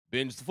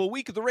Binge the full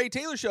week of The Ray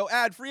Taylor Show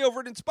ad-free over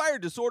at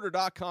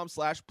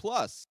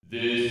inspireddisorder.com/plus.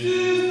 This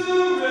is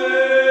The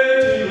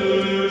Ray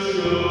Taylor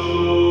Show.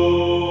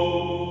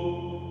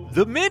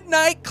 The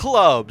Midnight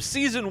Club,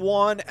 Season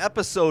 1,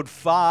 Episode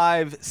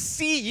 5,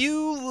 See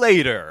You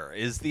Later,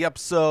 is the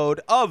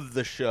episode of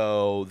the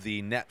show,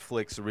 the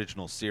Netflix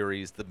original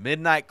series, The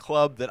Midnight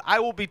Club, that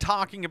I will be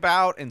talking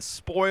about and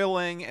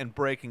spoiling and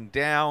breaking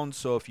down.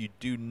 So if you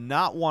do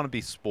not want to be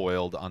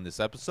spoiled on this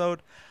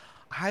episode,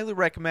 I highly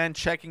recommend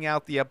checking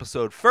out the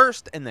episode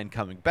first and then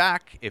coming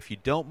back. If you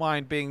don't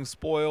mind being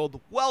spoiled,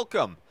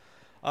 welcome.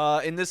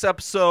 In this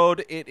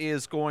episode, it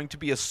is going to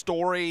be a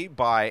story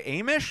by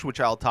Amish, which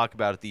I'll talk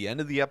about at the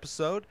end of the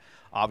episode.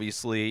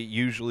 Obviously,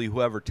 usually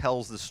whoever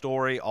tells the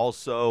story,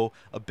 also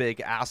a big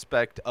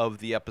aspect of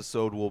the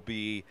episode will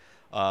be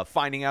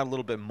finding out a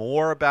little bit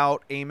more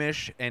about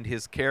Amish and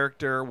his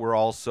character. We're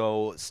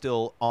also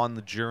still on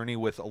the journey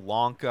with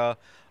Ilonka.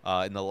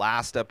 In the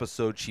last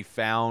episode, she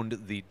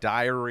found the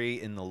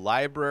diary in the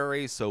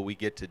library, so we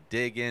get to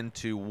dig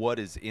into what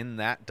is in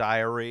that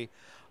diary.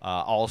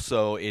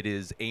 Also, it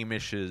is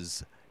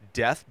Amish's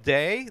death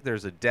day.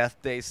 There's a death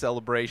day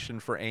celebration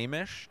for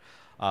Amish.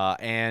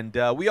 And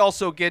we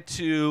also get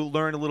to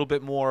learn a little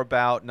bit more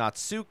about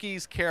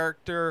Natsuki's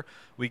character.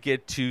 We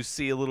get to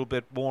see a little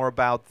bit more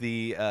about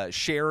the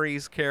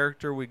Sherry's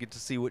character. We get to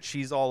see what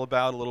she's all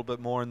about a little bit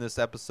more in this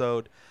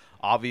episode.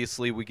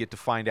 Obviously, we get to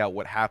find out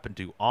what happened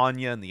to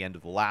Anya in the end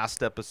of the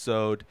last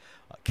episode.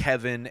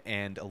 Kevin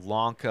and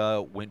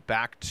Ilonka went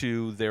back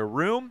to their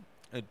room,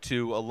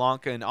 to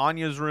Ilonka and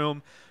Anya's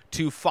room,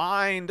 to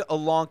find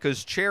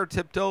Ilonka's chair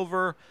tipped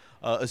over.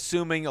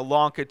 Assuming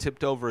Ilonka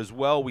tipped over as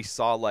well, we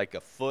saw like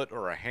a foot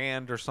or a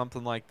hand or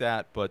something like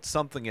that, but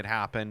something had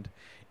happened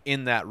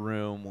in that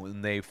room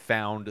when they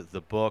found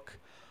the book.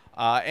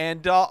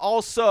 And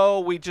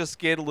also, we just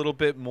get a little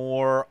bit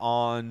more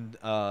on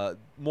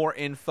more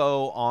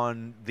info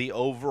on the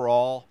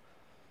overall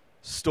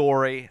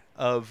story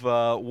of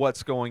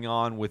what's going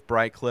on with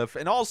Brightcliff.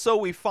 And also,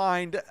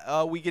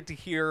 we get to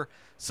hear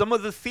some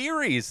of the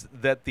theories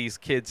that these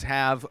kids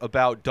have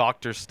about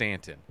Dr.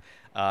 Stanton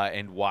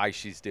and why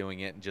she's doing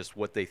it and just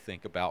what they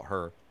think about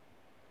her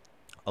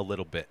a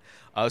little bit.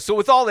 So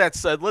with all that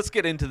said, let's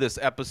get into this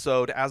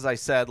episode. As I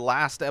said,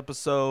 last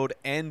episode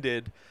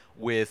ended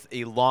with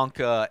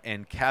Ilonka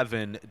and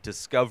Kevin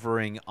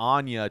discovering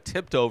Anya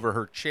tipped over,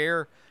 her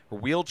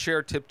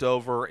wheelchair tipped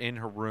over in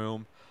her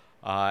room.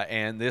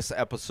 And this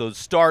episode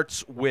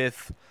starts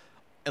with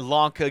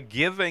Ilonka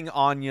giving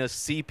Anya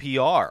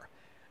CPR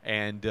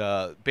and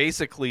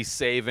basically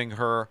saving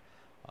her.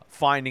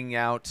 Finding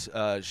out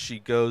when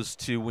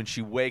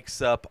she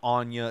wakes up,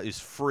 Anya is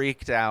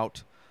freaked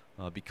out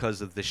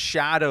because of the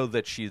shadow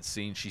that she had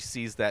seen. She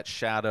sees that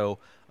shadow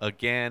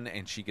again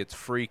and she gets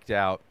freaked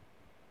out.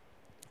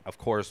 Of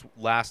course,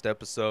 last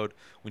episode,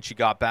 when she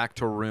got back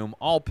to her room,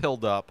 all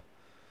pilled up,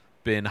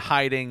 been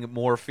hiding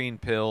morphine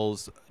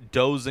pills,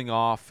 dozing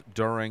off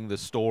during the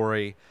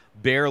story,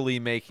 barely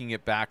making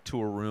it back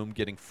to her room,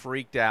 getting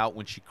freaked out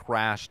when she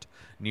crashed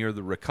near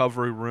the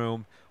recovery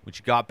room. When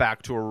she got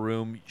back to her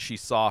room, she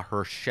saw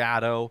her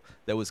shadow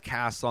that was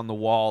cast on the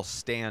wall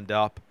stand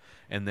up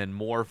and then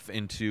morph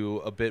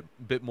into a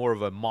bit more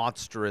of a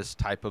monstrous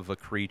type of a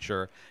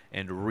creature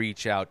and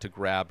reach out to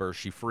grab her.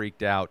 She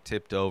freaked out,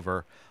 tipped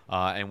over,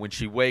 and when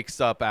she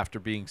wakes up after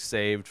being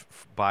saved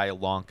by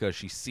Ilonka,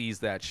 she sees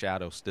that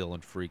shadow still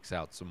and freaks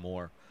out some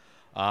more.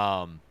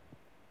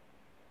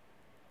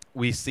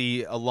 We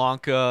see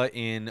Ilonka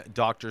in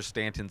Dr.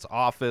 Stanton's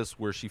office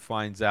where she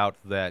finds out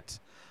that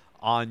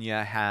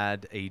Anya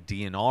had a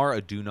DNR,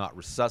 a do not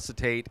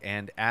resuscitate,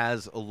 and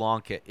as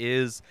Ilonka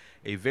is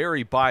a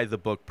very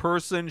by-the-book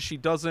person, she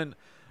wants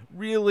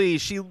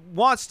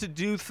to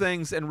do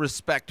things and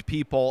respect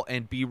people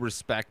and be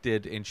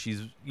respected, and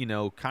she's,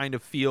 kind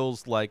of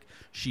feels like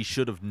she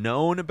should have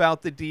known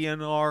about the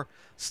DNR.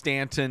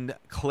 Stanton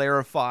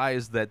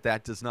clarifies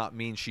that does not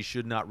mean she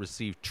should not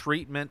receive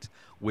treatment,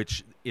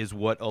 which is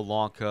what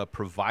Ilonka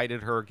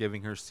provided her,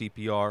 giving her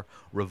CPR,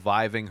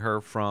 reviving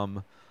her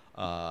from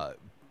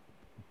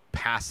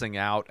passing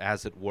out,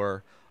 as it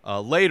were.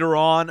 Later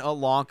on,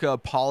 Ilonka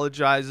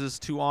apologizes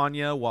to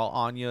Anya while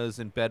Anya is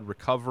in bed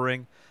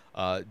recovering,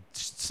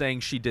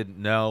 saying she didn't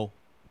know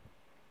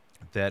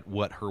that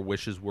what her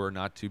wishes were,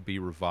 not to be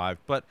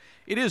revived. But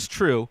it is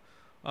true.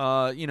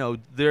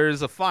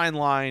 There's a fine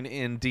line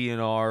in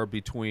DNR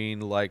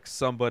between like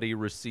somebody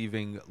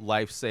receiving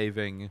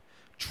life-saving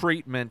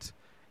treatment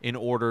in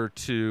order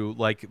to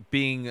like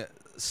being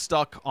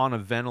stuck on a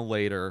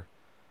ventilator,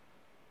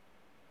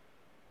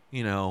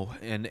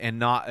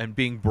 and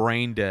being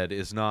brain dead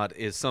is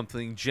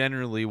something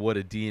generally what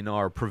a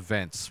DNR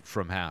prevents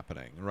from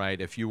happening,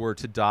 right? If you were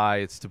to die,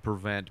 it's to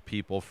prevent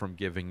people from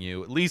giving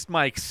you, at least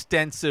my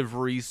extensive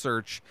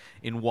research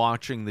in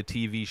watching the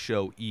TV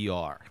show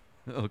ER.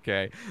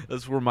 Okay,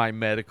 that's where my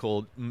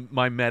medical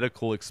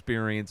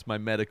experience, my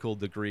medical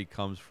degree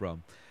comes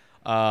from.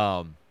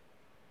 And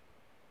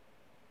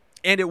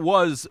it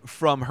was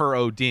from her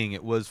ODing.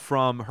 It was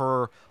from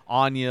her,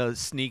 Anya,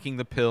 sneaking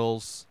the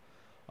pills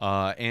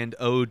and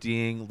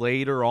ODing.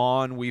 Later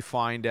on, we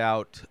find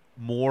out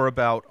more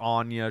about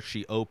Anya.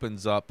 She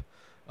opens up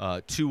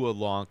to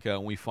Ilonka,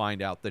 and we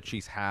find out that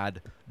she's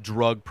had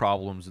drug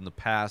problems in the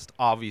past.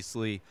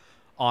 Obviously,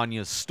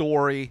 Anya's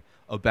story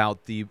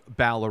about the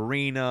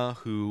ballerina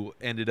who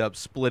ended up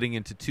splitting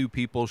into two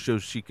people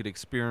shows she could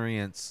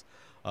experience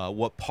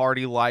what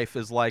party life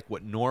is like,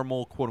 what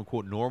normal,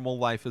 quote-unquote, normal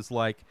life is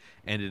like,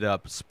 ended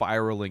up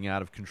spiraling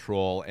out of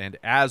control. And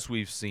as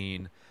we've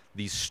seen,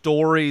 the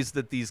stories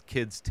that these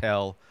kids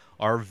tell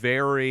are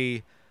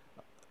very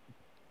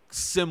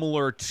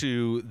similar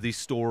to the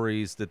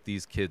stories that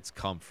these kids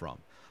come from.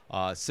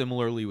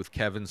 Similarly with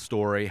Kevin's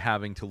story,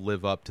 having to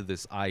live up to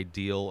this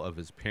ideal of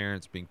his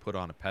parents, being put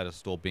on a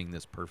pedestal, being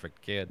this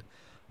perfect kid.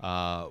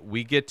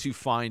 We get to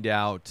find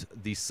out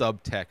the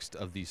subtext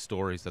of these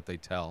stories that they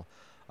tell.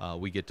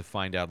 We get to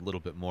find out a little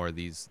bit more of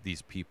these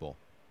people.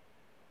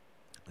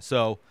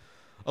 So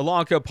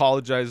Ilonka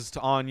apologizes to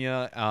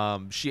Anya.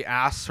 She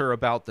asks her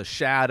about the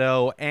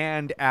shadow,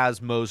 and as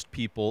most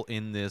people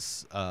in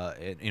this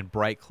in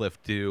Brightcliff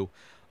do,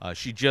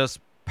 she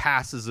just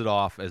passes it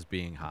off as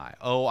being high.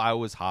 Oh, I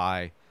was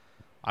high.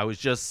 I was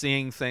just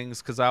seeing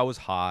things because I was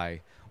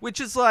high, which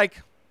is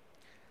like,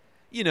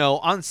 you know,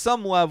 on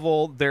some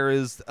level there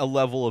is a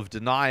level of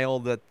denial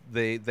that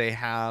they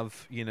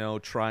have, you know,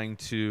 trying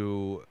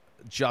to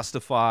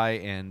justify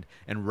and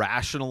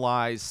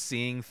rationalize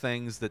seeing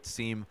things that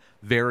seem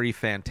very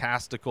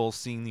fantastical,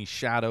 seeing these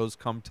shadows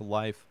come to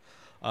life.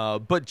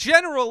 But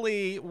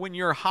generally, when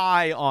you're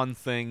high on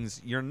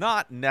things, you're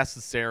not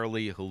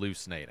necessarily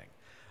hallucinating.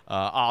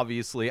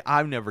 Obviously,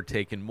 I've never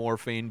taken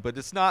morphine, but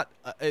it's not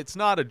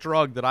a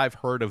drug that I've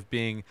heard of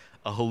being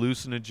a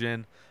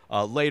hallucinogen.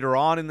 Later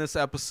on in this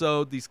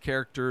episode, these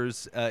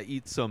characters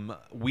eat some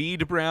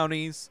weed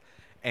brownies,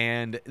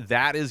 and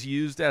that is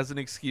used as an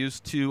excuse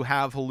to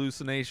have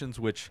hallucinations,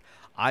 which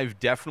I've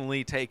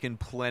definitely taken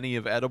plenty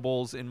of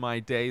edibles in my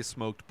day,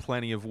 smoked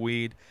plenty of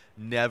weed,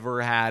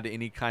 never had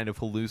any kind of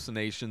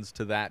hallucinations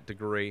to that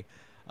degree.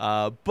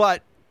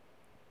 But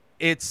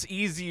it's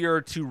easier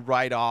to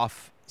write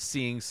off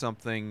seeing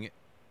something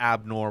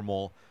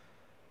abnormal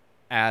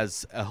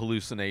as a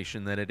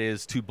hallucination than it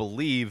is to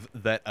believe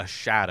that a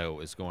shadow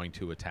is going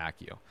to attack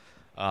you.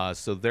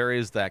 So there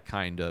is that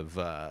kind of,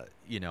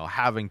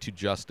 having to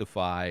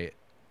justify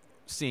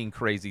seeing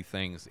crazy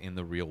things in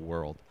the real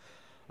world.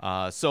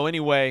 So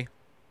anyway,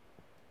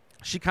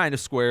 she kind of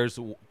squares.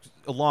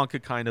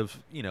 Ilonka kind of,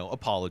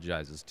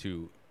 apologizes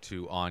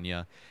to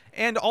Anya,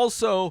 and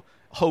also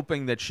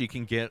hoping that she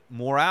can get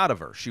more out of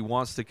her. She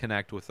wants to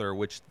connect with her,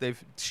 which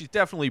she's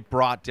definitely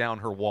brought down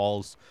her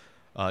walls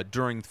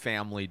during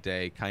Family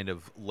Day, kind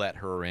of let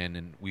her in,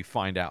 and we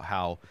find out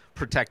how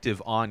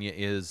protective Anya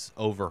is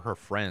over her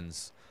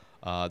friends,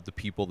 the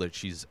people that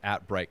she's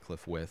at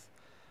Brightcliff with.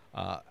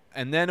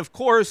 And then, of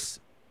course,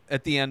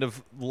 at the end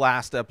of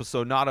last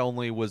episode, not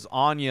only was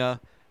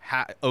Anya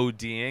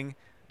ODing,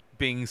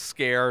 being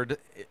scared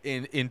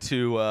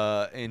into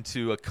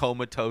a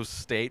comatose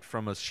state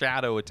from a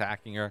shadow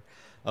attacking her,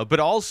 but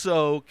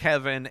also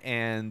Kevin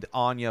and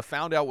Anya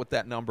found out what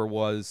that number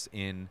was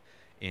in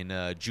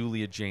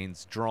Julia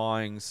Jane's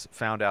drawings,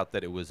 found out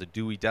that it was a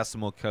Dewey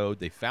Decimal Code.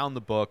 They found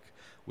the book,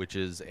 which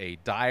is a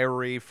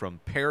diary from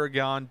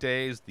Paragon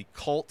days, the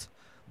cult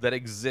that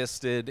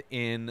existed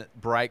in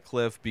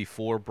Brightcliff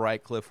before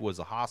Brightcliff was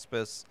a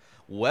hospice,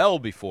 well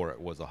before it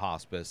was a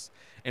hospice.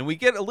 And we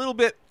get a little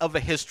bit of a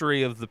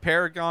history of the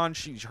Paragon.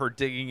 Her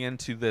digging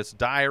into this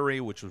diary,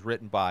 which was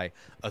written by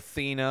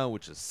Athena,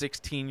 which is a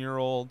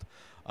 16-year-old.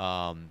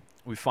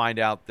 We find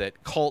out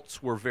that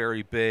cults were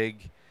very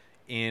big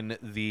in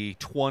the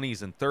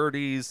 20s and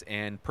 30s,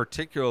 and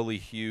particularly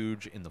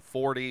huge in the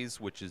 40s,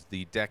 which is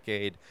the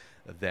decade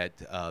that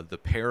the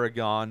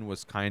Paragon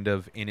was kind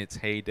of in its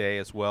heyday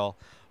as well.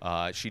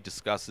 She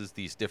discusses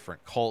these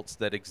different cults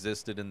that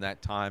existed in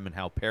that time and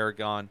how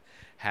Paragon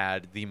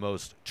had the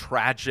most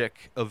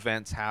tragic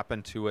events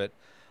happen to it.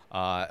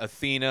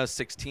 Athena,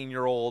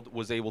 16-year-old,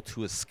 was able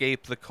to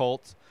escape the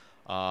cult,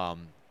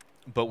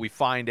 but we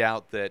find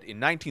out that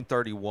in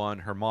 1931,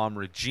 her mom,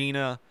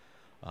 Regina,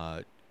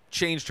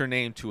 changed her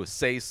name to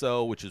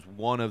Aseso, which is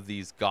one of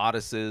these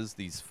goddesses,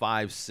 these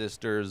 5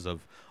 sisters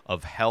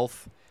of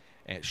health.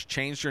 And she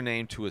changed her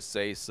name to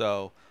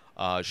Aseso.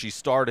 She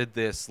started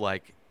this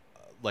like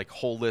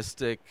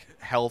holistic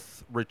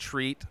health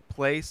retreat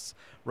place,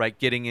 right?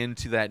 Getting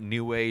into that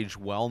new age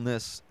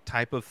wellness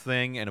type of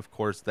thing. And of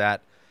course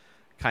that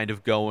kind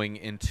of going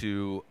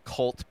into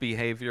cult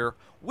behavior,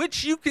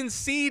 which you can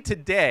see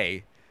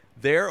today.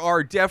 There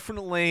are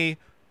definitely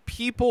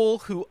people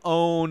who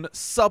own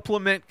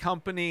supplement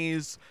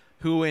companies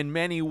who in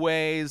many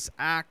ways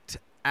act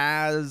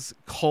as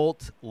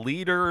cult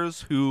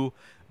leaders who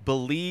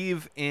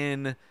believe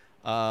in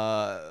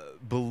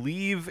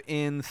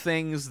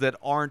things that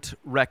aren't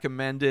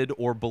recommended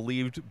or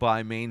believed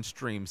by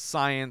mainstream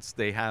science.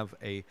 They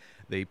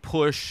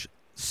push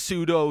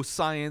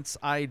pseudoscience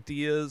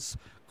ideas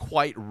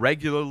quite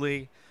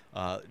regularly,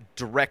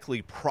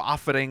 directly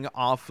profiting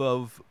off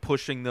of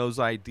pushing those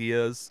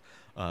ideas.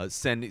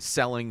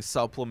 selling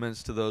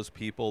supplements to those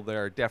people.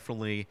 They're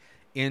definitely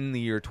in the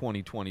year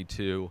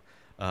 2022,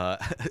 a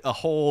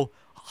whole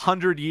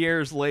 100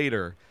 years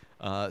later,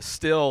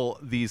 still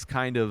these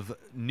kind of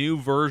new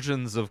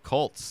versions of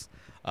cults.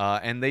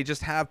 And they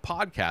just have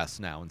podcasts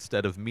now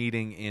instead of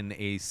meeting in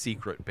a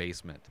secret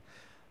basement.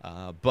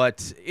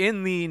 But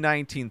in the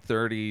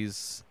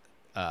 1930s,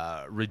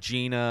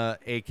 Regina,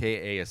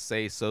 a.k.a.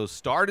 Aceso,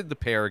 started the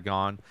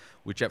Paragon,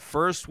 which at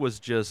first was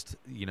just,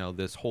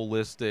 this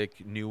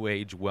holistic New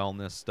Age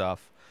wellness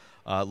stuff.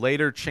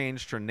 Later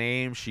changed her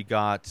name. She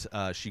got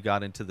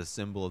into the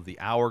symbol of the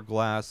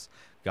hourglass,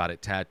 got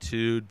it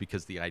tattooed,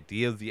 because the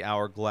idea of the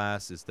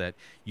hourglass is that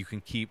you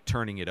can keep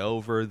turning it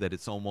over, that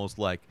it's almost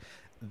like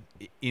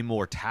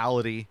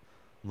immortality.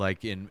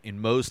 Like in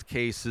most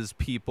cases,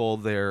 people,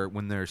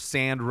 when their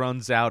sand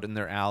runs out in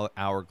their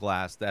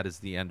hourglass, that is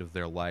the end of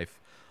their life.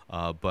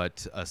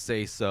 But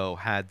Aceso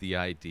had the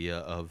idea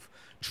of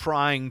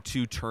trying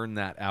to turn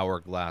that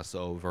hourglass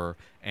over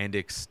and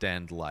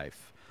extend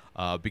life.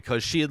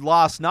 Because she had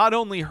lost not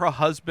only her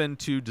husband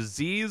to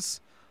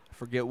disease, I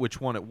forget which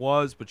one it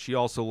was, but she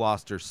also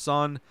lost her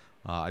son.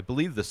 I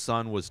believe the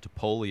son was to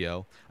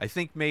polio. I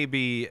think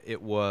maybe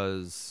it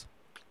was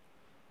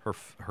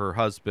her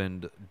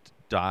husband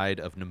died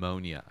of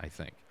pneumonia, I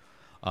think.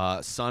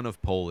 Son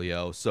of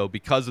polio. So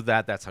because of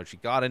that, that's how she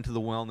got into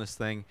the wellness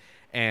thing.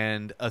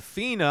 And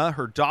Athena,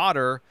 her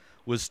daughter,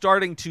 was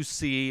starting to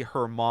see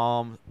her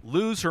mom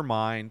lose her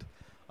mind,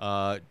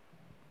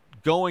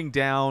 going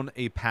down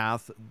a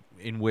path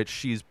in which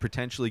she's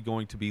potentially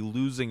going to be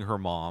losing her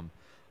mom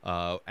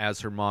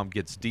as her mom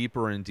gets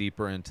deeper and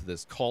deeper into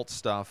this cult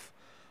stuff.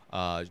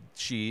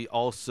 She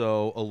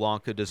also,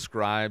 Ilonka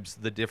describes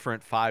the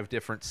 5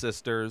 different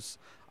sisters.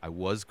 I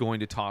was going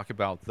to talk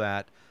about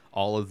that,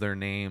 all of their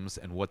names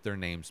and what their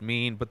names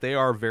mean, but they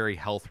are very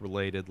health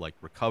related, like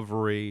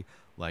recovery,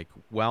 like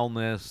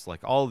wellness,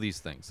 like all of these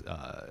things,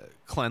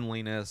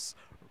 cleanliness,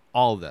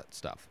 all of that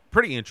stuff.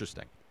 Pretty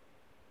interesting.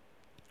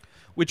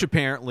 Which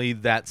apparently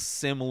those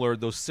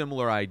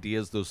similar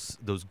ideas,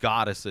 those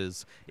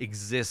goddesses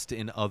exist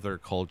in other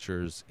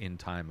cultures in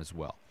time as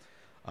well,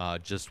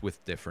 just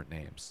with different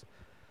names.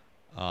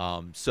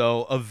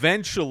 So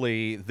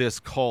eventually this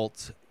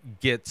cult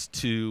gets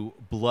to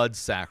blood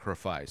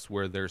sacrifice,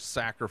 where they're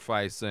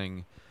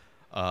sacrificing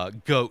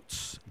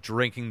goats,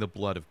 drinking the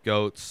blood of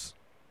goats.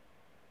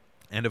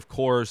 And of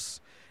course,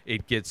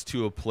 it gets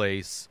to a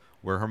place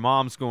where her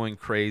mom's going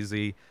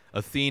crazy.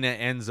 Athena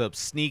ends up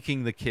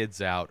sneaking the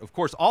kids out. Of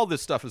course, all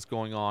this stuff is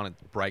going on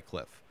at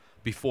Brightcliff,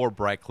 before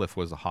Brightcliff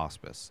was a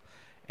hospice.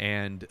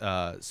 And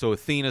so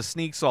Athena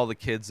sneaks all the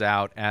kids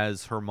out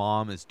as her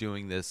mom is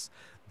doing this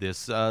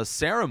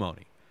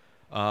ceremony,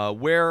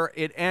 where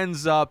it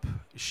ends up,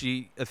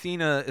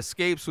 Athena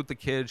escapes with the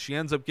kids. She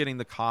ends up getting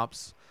the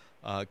cops.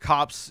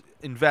 Cops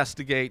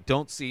investigate,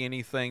 don't see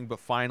anything, but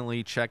finally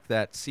use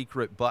that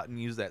secret button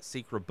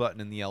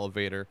in the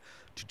elevator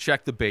to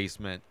check the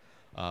basement,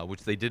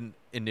 which they didn't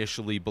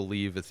initially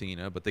believe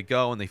Athena, but they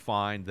go and they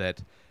find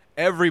that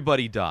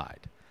everybody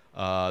died.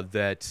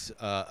 That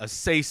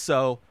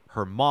Aceso,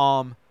 her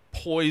mom,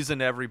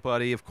 poisoned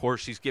everybody. Of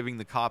course, she's giving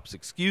the cops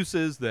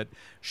excuses that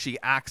she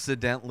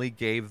accidentally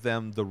gave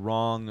them the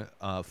wrong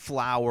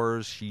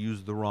flowers. She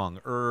used the wrong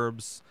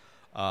herbs.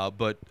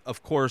 But,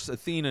 of course,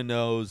 Athena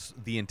knows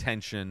the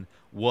intention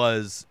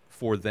was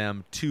for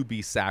them to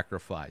be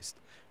sacrificed.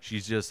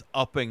 She's just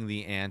upping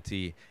the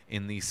ante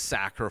in the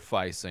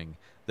sacrificing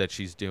that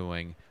she's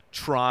doing,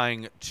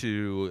 trying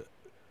to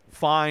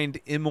find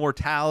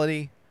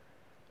immortality,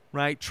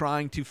 right?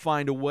 Trying to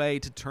find a way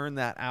to turn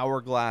that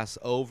hourglass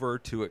over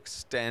to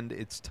extend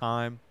its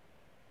time.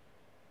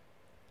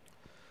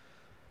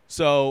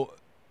 So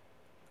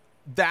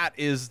that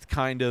is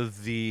kind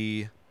of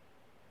the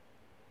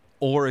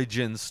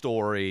origin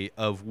story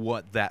of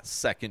what that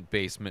second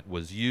basement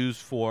was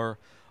used for.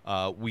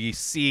 We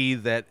see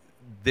that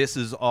this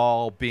is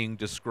all being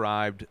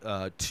described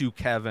to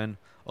Kevin,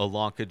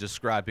 Ilonka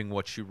describing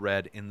what she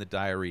read in the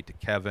diary to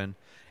Kevin,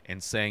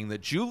 and saying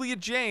that Julia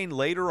Jane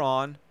later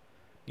on,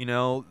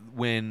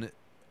 when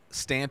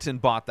Stanton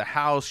bought the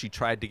house, she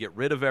tried to get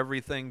rid of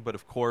everything, but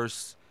of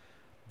course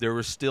there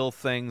were still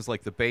things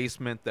like the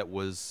basement that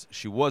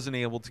she wasn't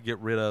able to get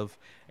rid of.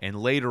 And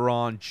later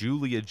on,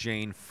 Julia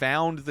Jane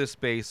found this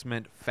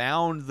basement,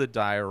 found the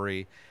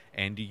diary,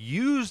 and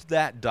used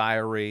that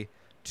diary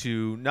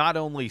to not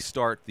only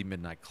start the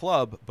Midnight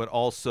Club, but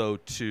also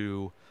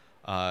to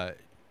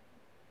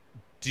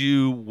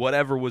do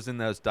whatever was in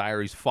those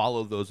diaries,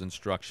 follow those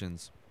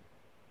instructions.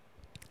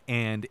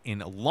 And in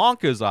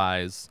Ilonka's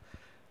eyes,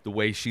 the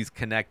way she's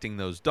connecting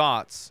those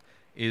dots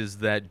is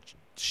that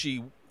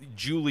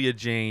Julia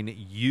Jane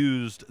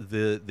used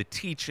the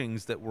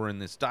teachings that were in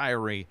this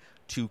diary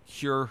to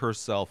cure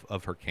herself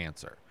of her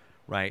cancer,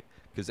 right?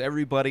 Because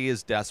everybody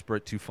is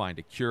desperate to find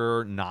a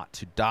cure, not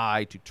to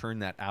die, to turn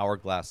that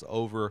hourglass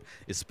over,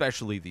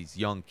 especially these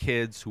young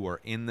kids who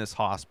are in this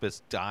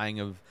hospice dying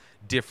of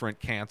different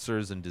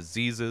cancers and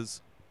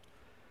diseases.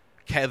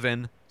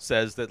 Kevin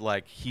says that,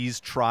 like, he's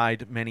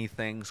tried many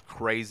things,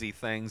 crazy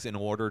things, in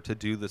order to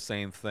do the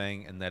same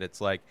thing, and that it's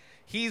like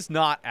he's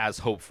not as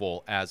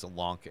hopeful as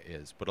Ilonka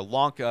is. But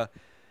Ilonka,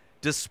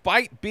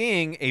 despite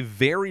being a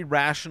very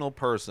rational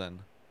person,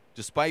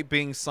 despite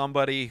being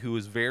somebody who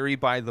is very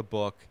by the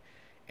book,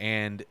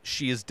 and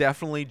she is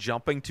definitely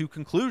jumping to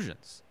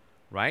conclusions,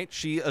 right?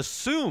 She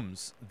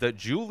assumes that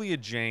Julia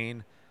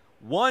Jane,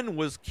 one,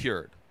 was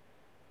cured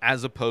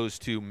as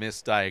opposed to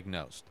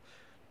misdiagnosed.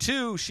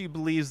 Two, she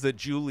believes that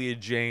Julia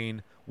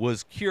Jane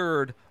was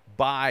cured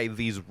by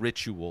these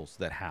rituals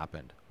that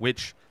happened,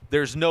 which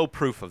there's no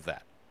proof of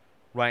that,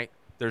 right?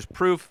 There's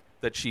proof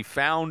that she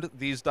found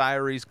these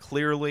diaries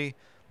clearly,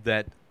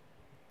 that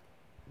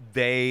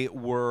they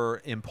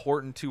were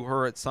important to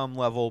her at some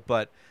level,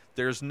 but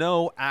there's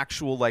no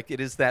actual, like, it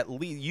is that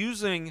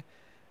using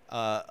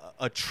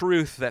a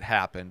truth that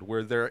happened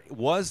where there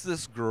was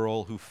this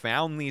girl who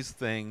found these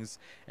things,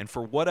 and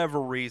for whatever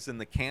reason,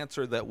 the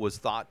cancer that was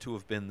thought to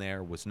have been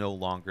there was no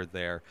longer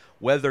there.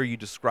 Whether you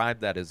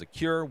describe that as a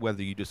cure,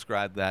 whether you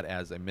describe that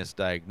as a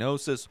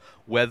misdiagnosis,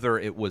 whether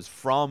it was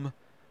from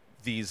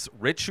these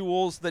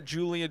rituals that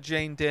Julia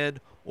Jane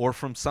did or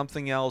from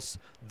something else,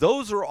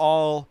 those are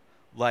all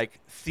like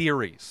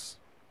theories,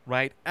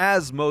 right?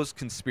 As most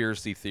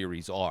conspiracy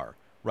theories are,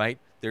 right?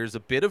 There's a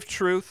bit of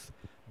truth,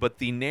 but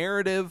the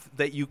narrative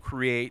that you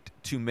create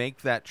to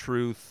make that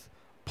truth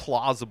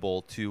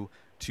plausible, to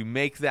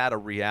make that a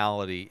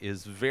reality,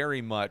 is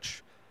very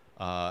much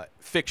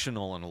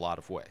fictional in a lot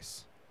of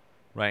ways,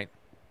 right?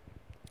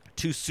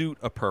 To suit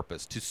a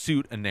purpose, to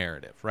suit a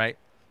narrative, right?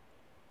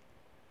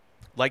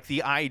 Like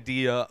the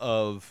idea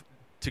of,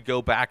 to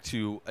go back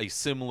to a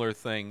similar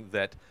thing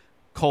that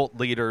cult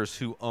leaders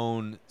who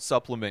own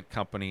supplement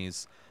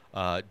companies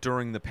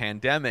during the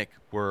pandemic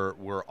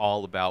were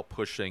all about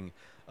pushing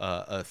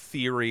a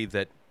theory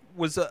that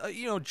was,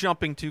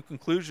 jumping to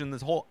conclusion.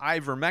 This whole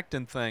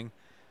ivermectin thing,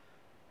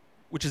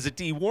 which is a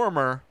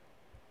dewormer,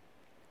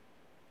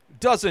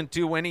 doesn't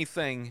do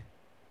anything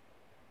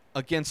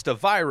against a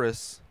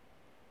virus,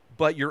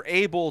 but your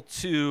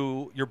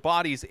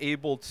body's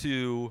able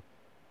to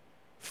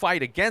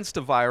fight against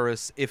a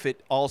virus if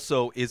it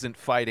also isn't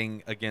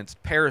fighting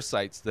against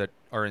parasites that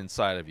are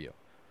inside of you.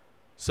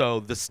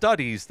 So the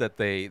studies that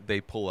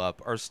they pull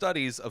up are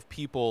studies of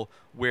people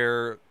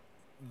where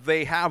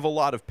they have a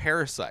lot of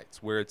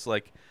parasites, where it's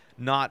like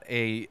not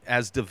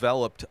as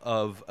developed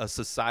of a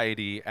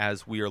society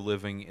as we are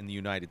living in the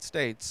United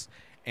States,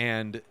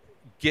 and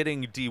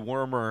getting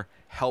dewormer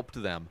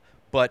helped them.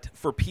 But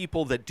for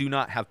people that do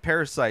not have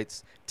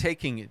parasites,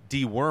 taking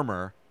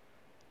dewormer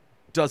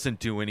doesn't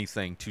do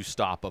anything to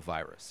stop a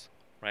virus,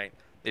 right?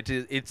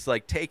 It's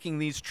like taking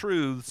these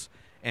truths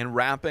and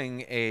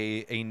wrapping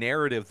a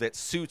narrative that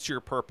suits your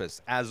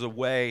purpose as a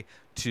way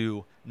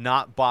to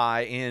not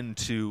buy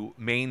into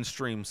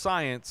mainstream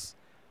science,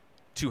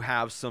 to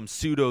have some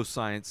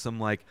pseudoscience, some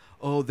like,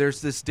 oh,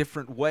 there's this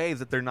different way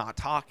that they're not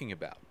talking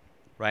about,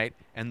 right?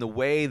 And the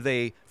way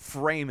they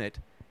frame it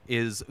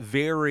is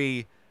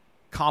very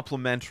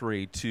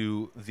complementary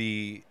to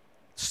the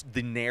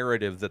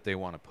narrative that they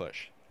want to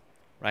push,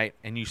 right?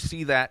 And you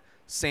see that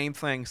same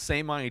thing,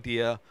 same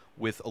idea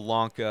with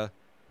Ilonka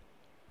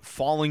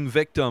falling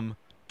victim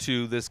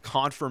to this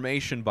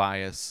confirmation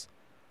bias,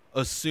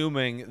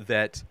 assuming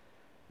that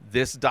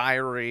this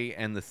diary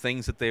and the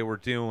things that they were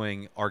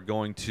doing are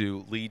going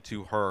to lead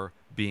to her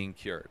being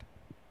cured,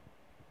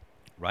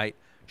 right?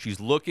 She's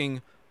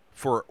looking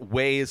for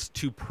ways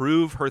to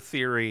prove her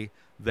theory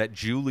that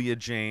Julia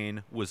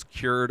Jane was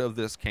cured of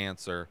this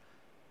cancer,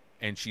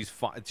 and she's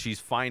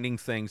finding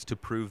things to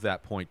prove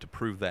that point, to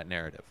prove that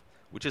narrative,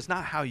 which is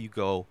not how you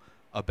go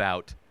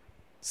about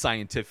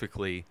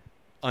scientifically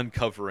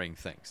uncovering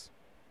things.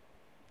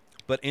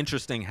 But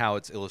interesting how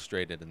it's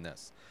illustrated in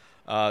this.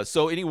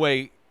 So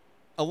anyway,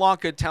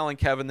 Ilonka telling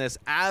Kevin this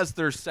as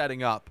they're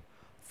setting up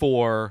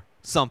for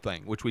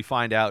something, which we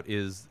find out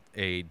is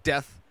a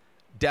death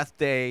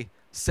day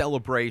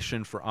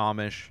celebration for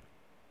Amish,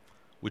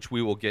 which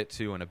we will get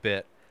to in a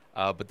bit.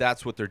 But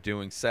that's what they're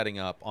doing, setting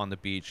up on the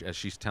beach as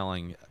she's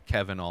telling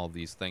Kevin all of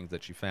these things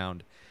that she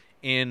found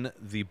in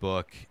the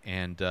book,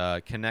 and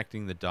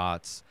connecting the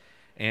dots.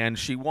 And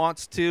she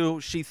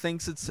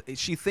thinks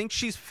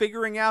she's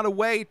figuring out a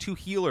way to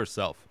heal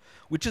herself,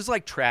 which is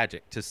like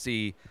tragic to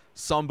see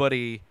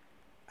somebody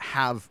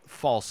have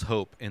false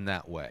hope in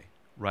that way,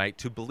 right?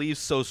 To believe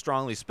so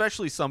strongly,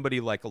 especially somebody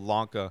like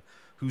Ilonka,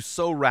 who's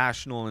so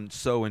rational and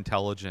so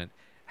intelligent,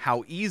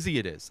 how easy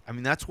it is. I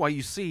mean, that's why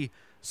you see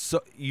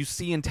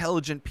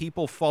intelligent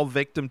people fall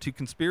victim to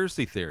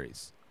conspiracy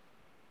theories,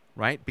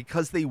 right?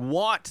 Because they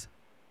want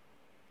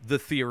the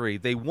theory,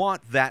 they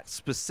want that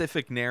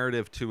specific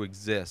narrative to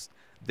exist.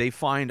 They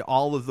find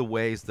all of the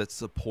ways that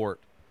support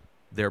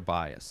their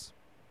bias.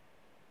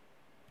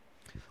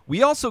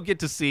 We also get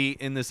to see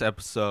in this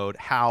episode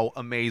how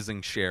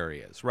amazing Sherry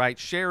is, right?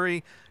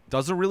 Sherry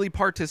doesn't really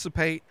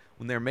participate.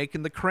 When they're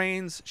making the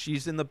cranes,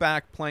 she's in the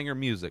back playing her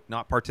music,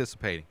 not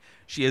participating.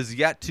 She has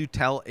yet to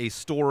tell a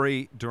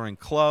story during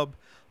club.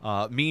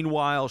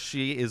 Meanwhile,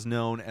 she is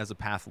known as a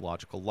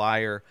pathological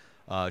liar.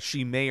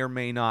 She may or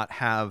may not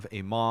have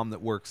a mom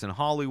that works in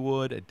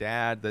Hollywood, a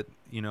dad that,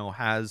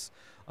 has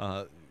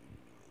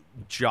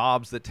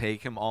jobs that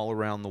take him all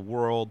around the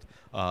world.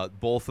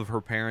 Both of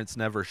her parents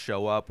never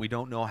show up. We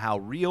don't know how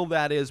real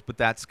that is, but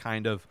that's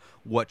kind of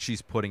what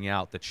she's putting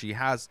out, that she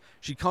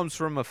comes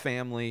from a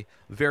family,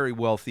 very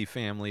wealthy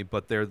family,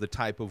 but they're the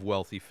type of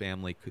wealthy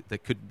family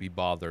that couldn't be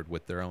bothered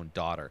with their own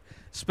daughter,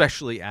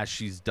 especially as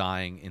she's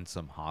dying in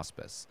some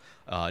hospice.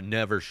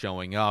 Never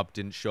showing up,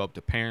 didn't show up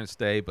to Parents'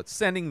 Day, but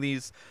sending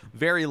these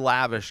very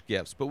lavish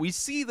gifts. But we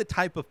see the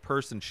type of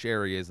person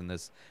Sherry is in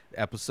this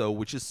episode,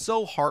 which is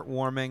so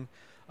heartwarming.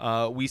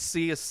 We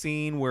see a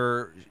scene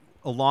where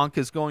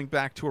Ilonka's going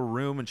back to her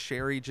room and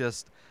Sherry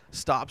just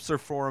stops her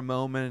for a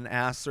moment and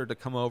asks her to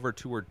come over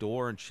to her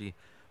door, and she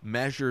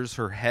measures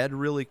her head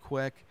really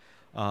quick.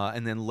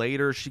 And then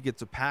later she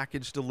gets a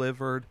package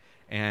delivered,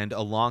 and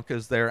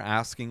Ilonka's there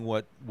asking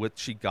what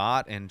she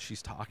got, and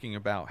she's talking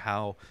about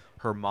how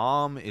her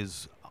mom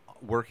is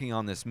working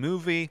on this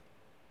movie.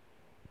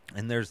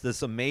 And there's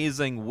this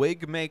amazing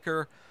wig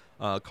maker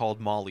called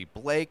Molly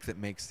Blake that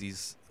makes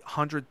these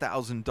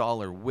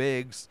 $100,000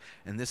 wigs,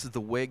 and this is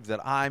the wig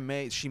that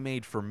she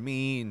made for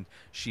me, and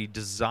she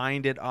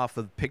designed it off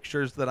of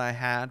pictures that I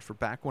had for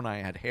back when I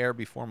had hair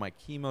before my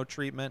chemo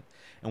treatment.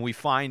 And we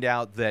find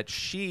out that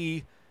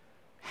she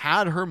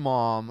had her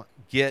mom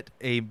get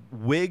a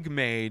wig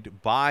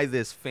made by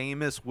this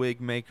famous wig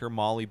maker,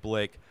 Molly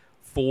Blake,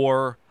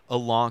 for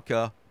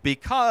Ilonka,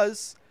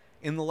 because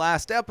in the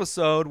last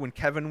episode when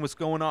Kevin was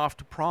going off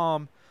to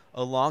prom,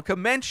 Ilonka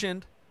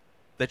mentioned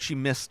that she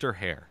missed her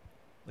hair.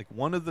 Like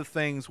one of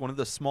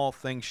the small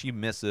things she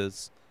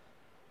misses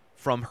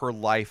from her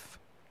life,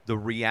 the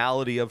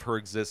reality of her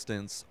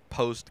existence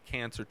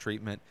post-cancer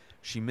treatment,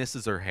 she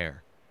misses her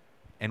hair.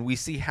 And we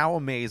see how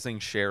amazing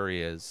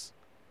Sherry is,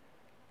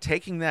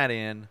 taking that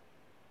in,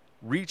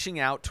 reaching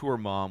out to her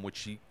mom, which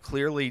she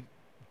clearly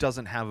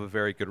doesn't have a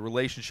very good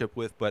relationship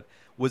with, but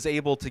was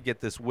able to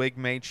get this wig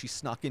made. She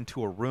snuck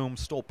into a room,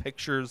 stole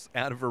pictures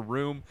out of her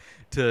room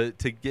to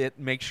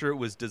make sure it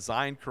was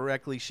designed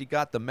correctly. She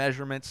got the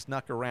measurements,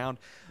 snuck around.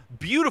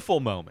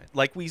 Beautiful moment.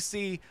 Like we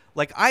see,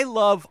 I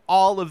love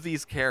all of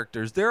these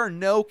characters. There are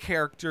no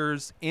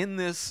characters in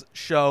this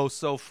show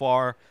so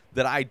far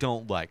that I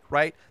don't like,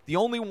 right? The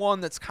only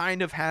one that's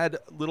kind of had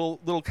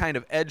little kind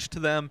of edge to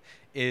them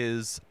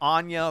is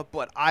Anya,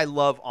 but I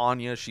love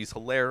Anya. She's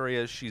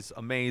hilarious, she's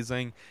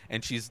amazing,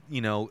 and she's,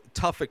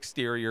 tough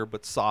exterior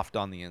but soft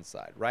on the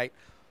inside, right?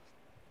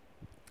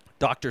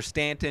 Dr.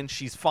 Stanton,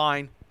 she's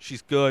fine,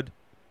 she's good,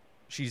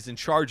 she's in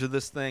charge of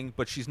this thing,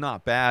 but she's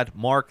not bad.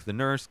 Mark, the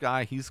nurse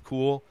guy, he's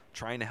cool,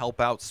 trying to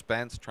help out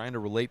Spence, trying to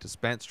relate to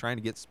Spence, trying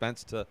to get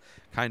Spence to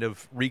kind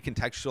of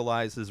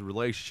recontextualize his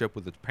relationship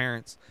with his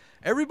parents.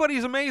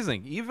 Everybody's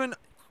amazing. Even,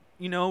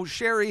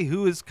 Sherry,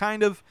 who is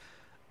kind of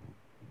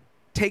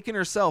taken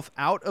herself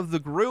out of the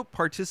group,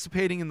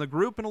 participating in the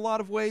group in a lot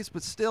of ways,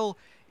 but still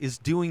is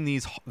doing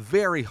these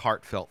very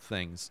heartfelt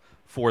things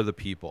for the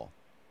people,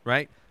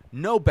 right?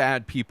 No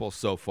bad people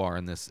so far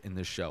in this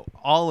show.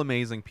 All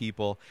amazing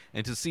people.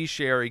 And to see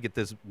Sherry get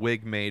this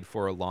wig made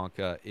for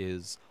Ilonka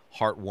is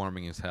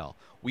heartwarming as hell.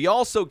 We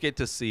also get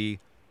to see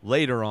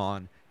later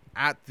on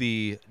at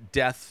the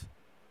death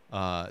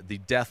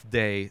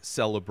day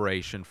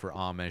celebration for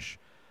Amish.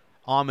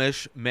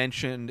 Amish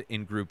mentioned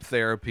in group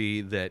therapy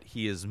that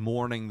he is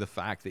mourning the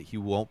fact that he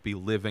won't be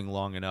living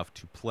long enough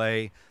to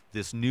play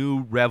this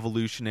new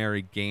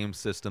revolutionary game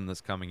system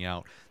that's coming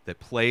out that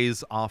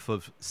plays off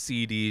of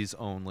CDs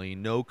only,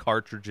 no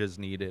cartridges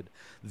needed,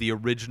 the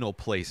original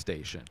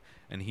PlayStation.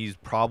 And he's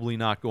probably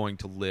not going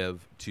to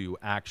live to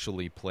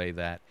actually play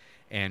that.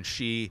 And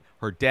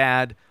her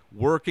dad,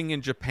 working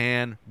in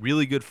Japan,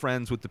 really good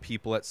friends with the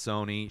people at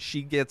Sony,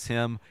 she gets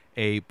him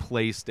a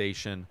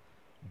PlayStation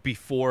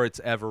before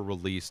it's ever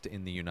released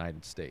in the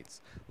United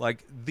States.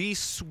 Like the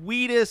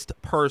sweetest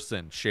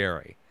person,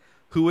 Sherry,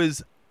 who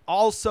is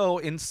also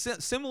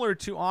similar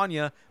to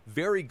Anya,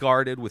 very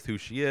guarded with who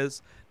she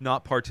is,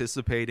 not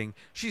participating.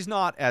 She's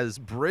not as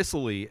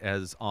bristly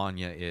as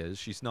Anya is.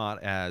 She's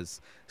not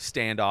as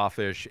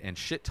standoffish and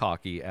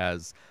shit-talky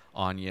as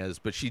Anya is,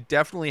 but she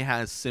definitely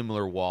has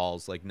similar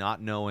walls, like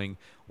not knowing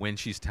when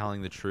she's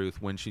telling the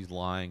truth, when she's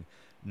lying,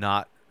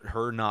 not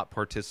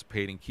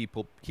participating,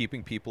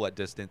 keeping people at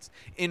distance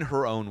in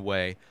her own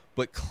way,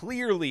 but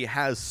clearly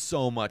has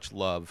so much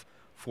love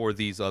for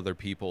these other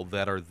people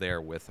that are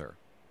there with her.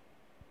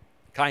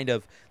 Kind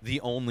of the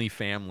only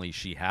family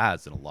she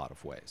has in a lot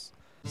of ways.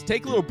 Let's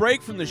take a little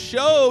break from the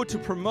show to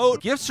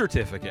promote gift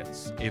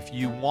certificates. If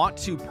you want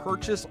to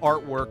purchase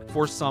artwork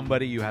for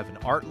somebody, you have an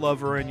art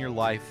lover in your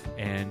life,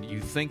 and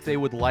you think they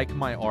would like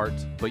my art,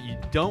 but you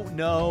don't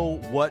know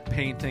what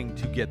painting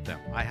to get them.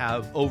 I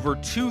have over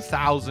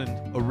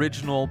 2,000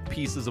 original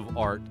pieces of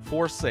art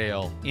for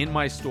sale in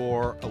my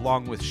store,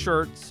 along with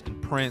shirts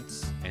and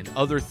prints and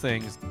other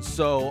things.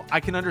 So I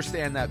can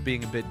understand that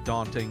being a bit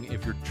daunting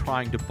if you're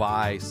trying to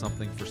buy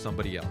something for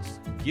somebody else.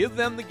 Give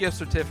them the gift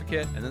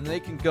certificate, and then they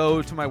can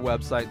go to my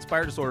website,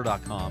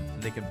 inspireddisorder.com,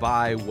 and they can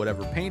buy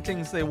whatever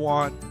paintings they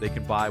want. They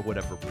can buy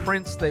whatever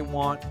prints they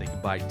want. They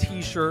can buy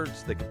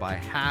t-shirts. They can buy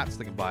hats.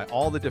 They can buy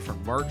all the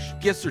different merch,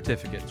 gift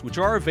certificates, which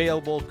are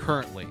available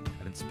currently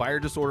at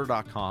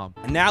inspireddisorder.com.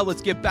 And now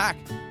let's get back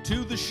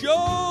to the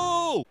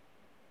show.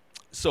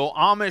 So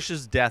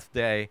Amish's death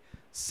day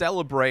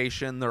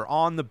celebration. They're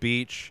on the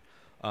beach.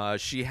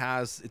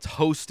 It's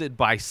hosted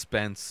by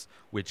Spence,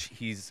 which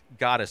he's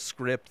got a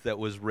script that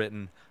was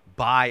written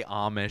by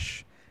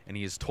Amish, and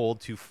he is told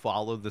to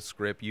follow the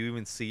script. You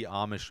even see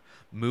Amish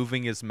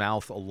moving his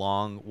mouth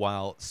along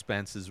while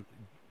Spence is,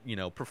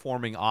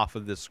 performing off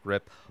of this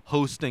script,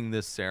 hosting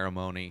this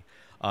ceremony.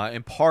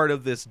 And part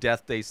of this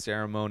death day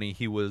ceremony,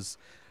 he was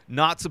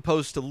not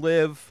supposed to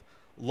live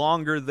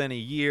longer than a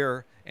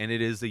year, and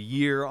it is a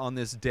year on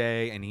this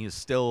day, and he is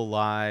still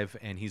alive,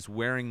 and he's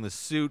wearing the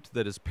suit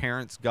that his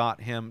parents got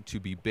him to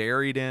be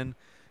buried in.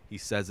 He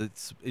says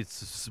it's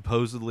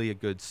supposedly a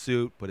good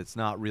suit, but it's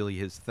not really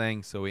his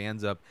thing, so he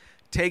ends up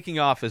taking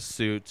off his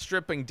suit,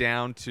 stripping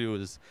down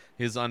to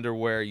his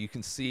underwear. You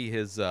can see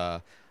his, I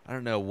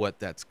don't know what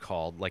that's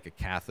called, like a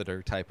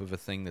catheter type of a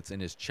thing that's in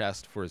his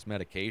chest for his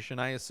medication,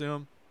 I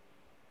assume.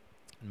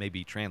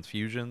 Maybe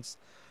transfusions.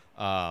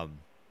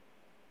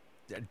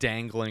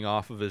 Dangling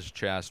off of his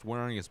chest,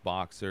 wearing his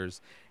boxers,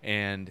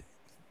 and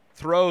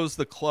throws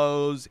the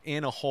clothes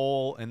in a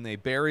hole, and they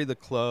bury the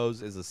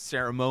clothes as a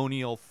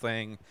ceremonial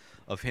thing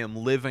of him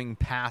living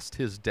past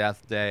his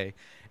death day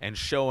and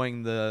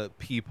showing the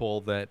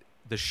people that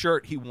the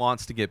shirt he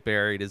wants to get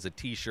buried is a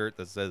t-shirt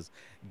that says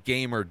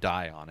 "Game or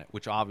Die" on it,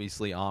 which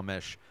obviously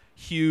Amish,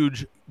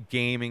 huge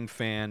gaming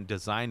fan,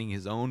 designing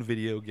his own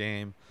video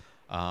game.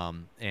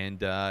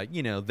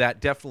 That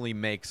definitely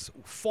makes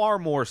far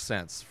more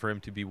sense for him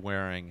to be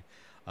wearing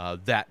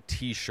that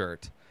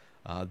t-shirt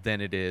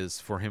than it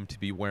is for him to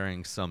be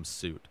wearing some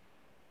suit.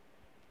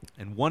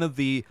 And one of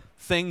the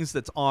things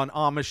that's on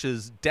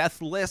Amish's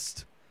death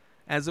list,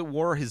 as it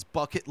were, his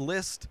bucket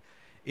list,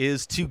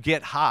 is to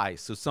get high.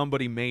 So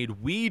somebody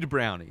made weed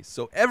brownies.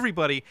 So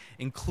everybody,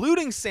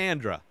 including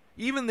Sandra,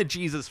 even the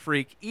Jesus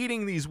freak,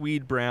 eating these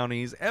weed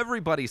brownies,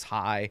 everybody's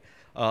high.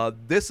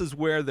 This is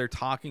where they're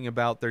talking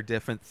about their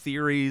different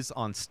theories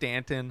on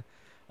Stanton.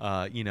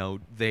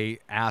 They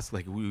ask,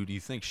 like, do you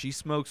think she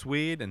smokes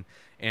weed?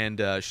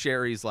 And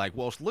Sherry's like,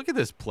 well, look at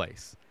this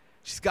place.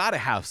 She's got to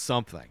have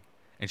something.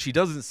 And she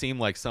doesn't seem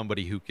like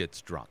somebody who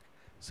gets drunk.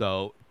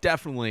 So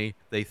definitely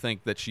they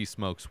think that she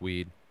smokes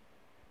weed.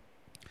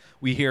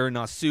 We hear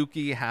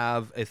Natsuki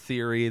have a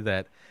theory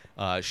that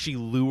she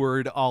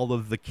lured all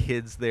of the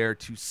kids there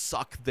to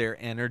suck their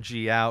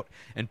energy out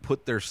and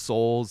put their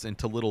souls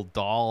into little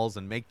dolls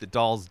and make the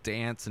dolls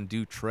dance and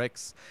do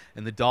tricks.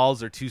 And the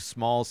dolls are too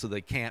small, so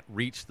they can't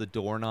reach the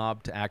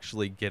doorknob to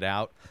actually get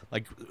out.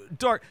 Like,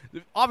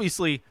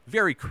 obviously,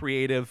 very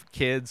creative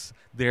kids.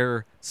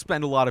 They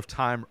spend a lot of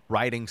time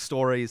writing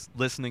stories,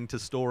 listening to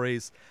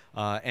stories.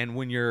 And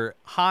when you're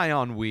high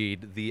on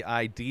weed, the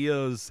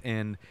ideas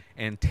and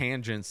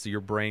tangents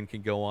your brain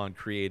can go on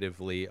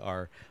creatively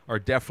are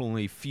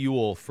definitely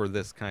fuel for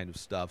this kind of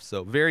stuff.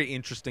 So very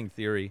interesting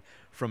theory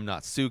from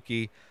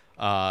Natsuki.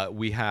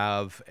 We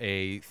have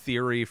a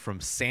theory from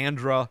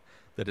Sandra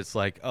that it's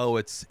like, oh,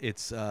 it's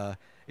a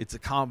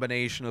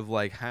combination of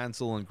like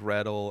Hansel and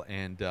Gretel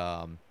and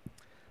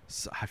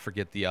I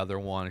forget the other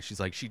one. And she's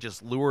like, she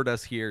just lured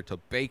us here to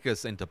bake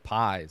us into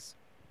pies.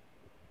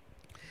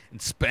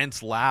 And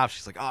Spence laughs.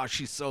 She's like, oh,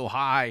 she's so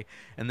high.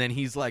 And then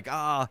he's like,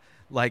 what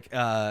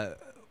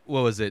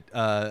was it?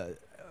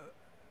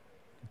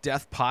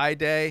 Death Pie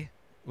Day?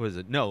 What is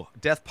it? No,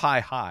 Death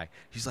Pie High.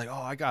 She's like,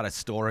 oh, I got a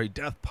story,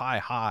 Death Pie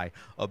High,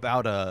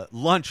 about a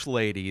lunch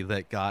lady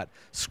that got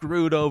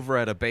screwed over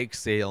at a bake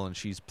sale, and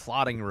she's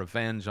plotting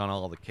revenge on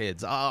all the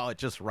kids. Oh, it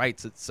just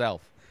writes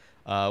itself,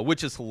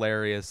 which is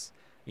hilarious.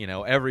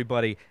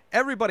 Everybody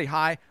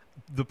high.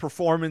 The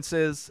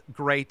performances,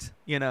 great,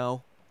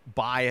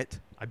 buy it.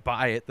 I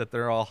buy it that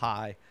they're all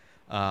high.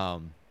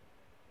 Death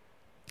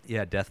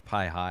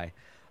Pie High.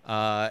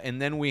 And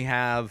then we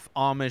have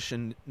Amish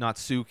and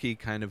Natsuki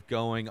kind of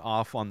going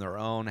off on their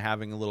own,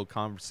 having a little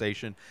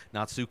conversation.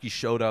 Natsuki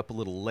showed up a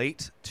little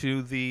late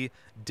to the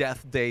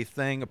death day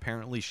thing.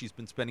 Apparently, she's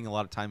been spending a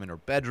lot of time in her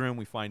bedroom.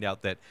 We find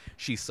out that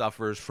she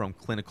suffers from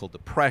clinical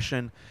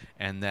depression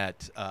and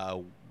that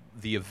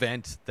the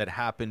event that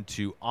happened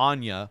to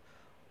Anya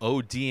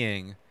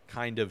ODing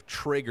kind of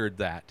triggered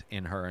that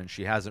in her, and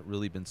she hasn't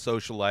really been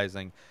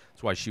socializing.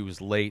 That's why she was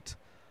late.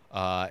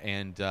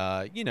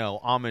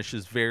 Amish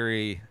is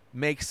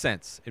makes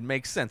sense. It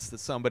makes sense that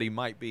somebody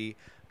might be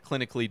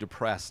clinically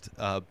depressed,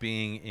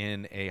 being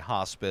in a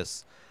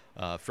hospice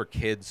for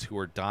kids who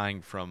are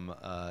dying from,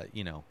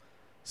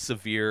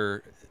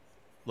 severe,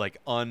 like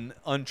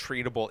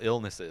untreatable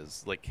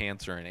illnesses like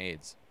cancer and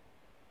AIDS.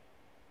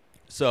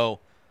 So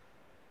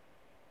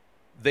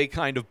they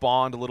kind of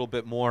bond a little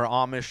bit more.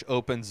 Amish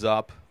opens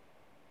up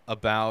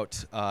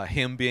about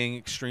him being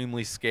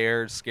extremely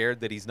scared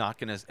that he's not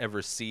going to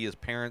ever see his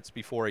parents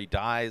before he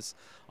dies.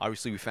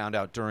 Obviously, we found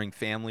out during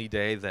Family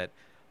Day that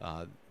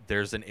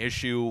there's an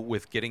issue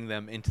with getting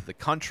them into the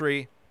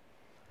country.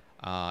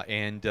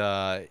 And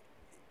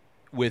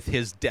with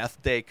his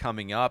death day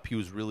coming up, he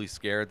was really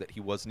scared that he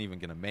wasn't even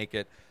going to make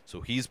it.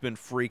 So he's been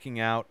freaking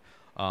out.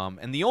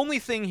 And the only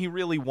thing he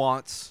really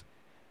wants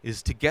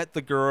is to get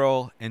the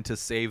girl and to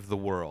save the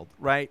world,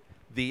 right?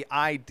 The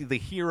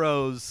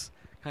heroes,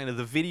 kind of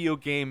the video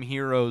game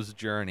hero's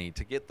journey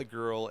to get the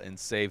girl and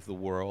save the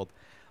world.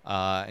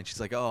 And she's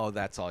like, oh,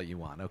 that's all you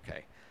want.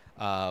 Okay.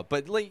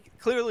 But like,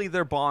 clearly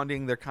they're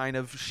bonding. They're kind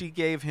of, she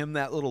gave him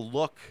that little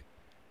look,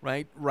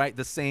 right?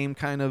 The same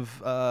kind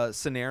of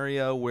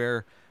scenario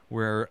where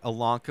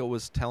Alonka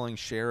was telling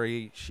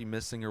Sherry she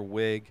missing her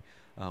wig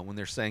when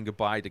they're saying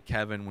goodbye to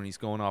Kevin when he's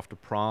going off to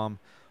prom.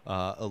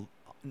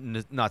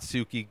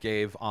 Natsuki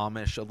gave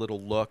Amish a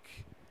little look,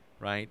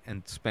 right?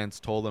 And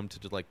Spence told them to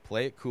like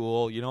play it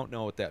cool. You don't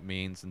know what that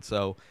means. And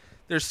so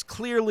there's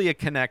clearly a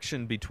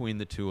connection between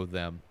the two of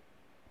them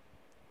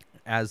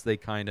as they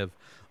kind of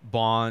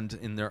bond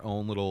in their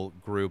own little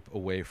group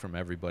away from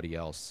everybody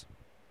else.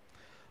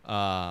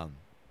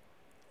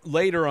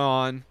 Later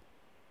on,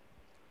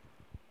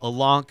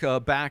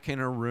 Alonka back in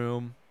her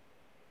room.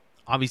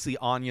 Obviously,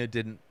 Anya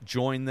didn't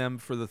join them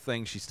for the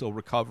thing. She's still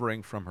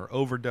recovering from her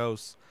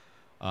overdose.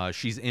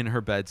 She's in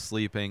her bed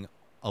sleeping.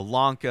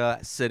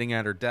 Alonka sitting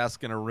at her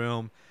desk in her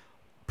room,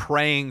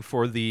 praying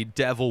for the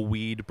devil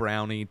weed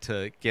brownie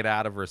to get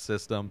out of her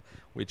system,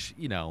 which,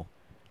 you know,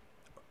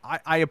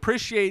 I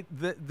appreciate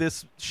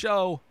this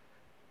show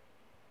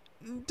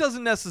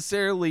doesn't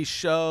necessarily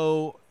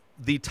show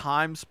the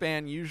time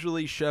span.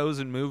 Usually shows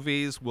and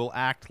movies will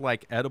act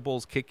like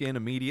edibles kick in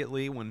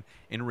immediately when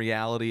in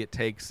reality it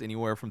takes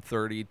anywhere from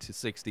 30 to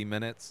 60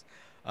 minutes.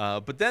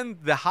 But then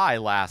the high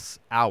lasts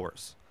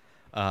hours.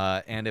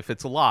 And if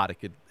it's a lot, it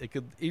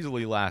could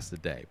easily last a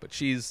day. But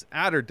she's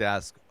at her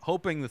desk,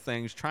 hoping the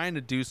things, trying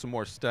to do some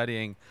more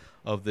studying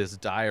of this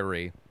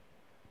diary.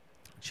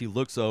 She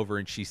looks over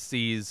and she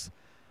sees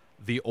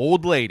the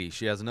old lady.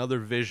 She has another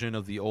vision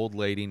of the old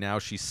lady. Now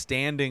she's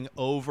standing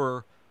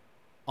over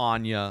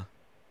Anya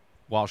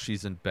while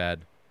she's in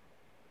bed.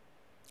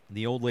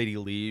 The old lady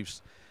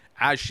leaves.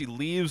 As she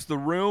leaves the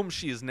room,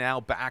 she is now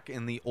back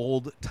in the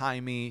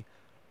old-timey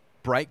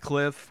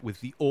Brightcliff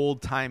with the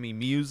old-timey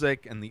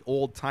music and the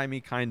old-timey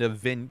kind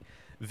of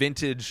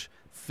vintage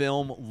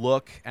film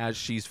look as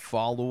she's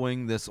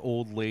following this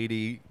old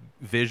lady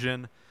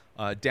vision.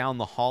 Down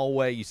the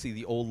hallway, you see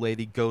the old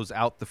lady goes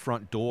out the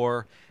front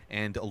door,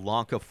 and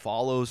Alonka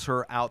follows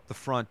her out the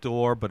front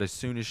door. But as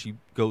soon as she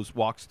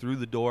walks through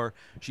the door,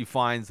 she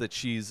finds that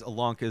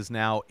Alonka is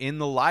now in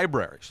the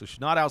library. So she's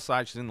not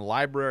outside; she's in the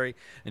library,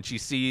 and she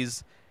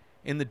sees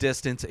in the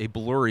distance a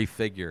blurry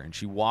figure, and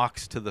she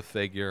walks to the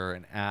figure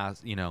and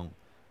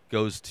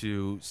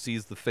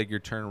sees the figure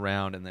turn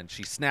around, and then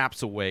she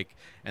snaps awake,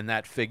 and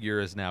that figure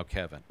is now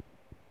Kevin.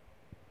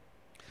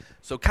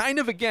 So kind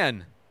of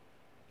again.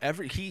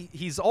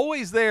 He's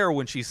always there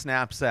when she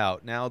snaps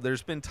out. Now,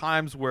 there's been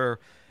times where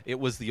it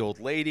was the old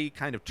lady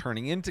kind of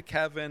turning into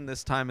Kevin.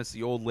 This time it's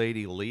the old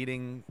lady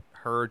leading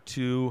her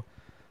to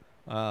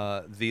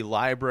the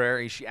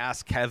library. She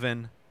asks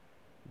Kevin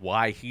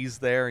why he's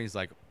there. He's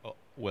like, oh,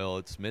 well,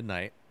 it's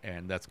midnight,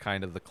 and that's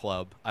kind of the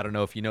club. I don't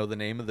know if you know the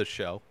name of the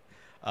show,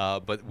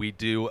 but we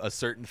do a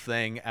certain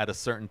thing at a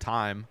certain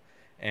time,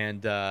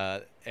 and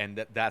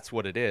that's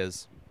what it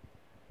is.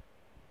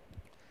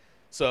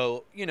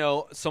 So,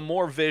 some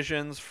more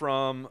visions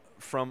from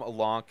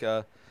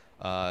Alonka,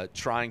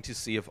 trying to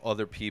see if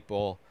other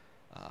people,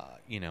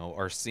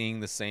 are seeing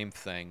the same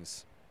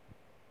things.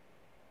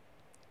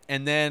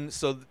 And then,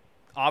 so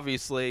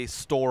obviously,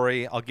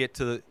 story, I'll get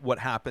to what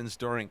happens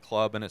during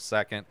Club in a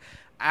second.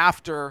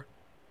 After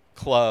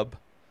Club,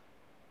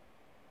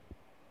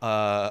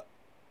 Alonka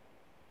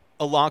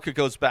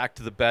goes back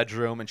to the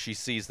bedroom, and she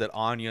sees that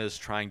Anya is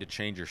trying to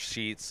change her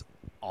sheets,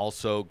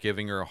 also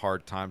giving her a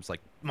hard time. It's like,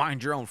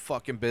 mind your own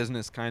fucking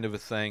business kind of a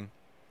thing.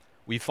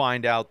 We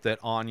find out that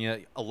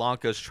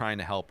Alonka's trying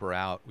to help her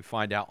out. We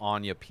find out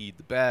Anya peed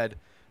the bed.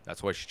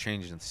 That's why she's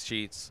changing the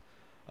sheets.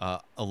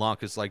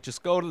 Alonka's like,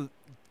 just go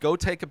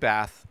take a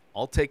bath.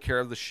 I'll take care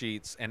of the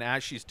sheets. And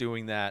as she's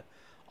doing that,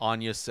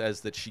 Anya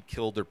says that she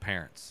killed her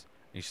parents.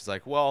 And she's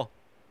like, well,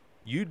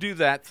 you do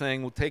that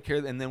thing. We'll take care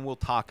of it, and then we'll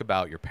talk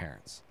about your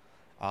parents.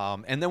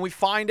 And then we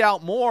find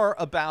out more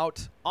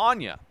about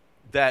Anya,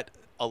 that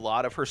a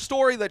lot of her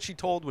story that she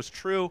told was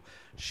true.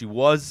 She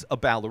was a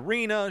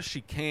ballerina.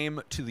 She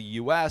came to the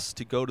U.S.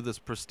 to go to this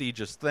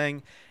prestigious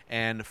thing.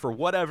 And for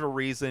whatever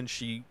reason,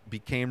 she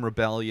became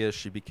rebellious.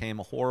 She became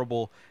a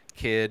horrible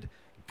kid,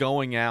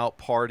 going out,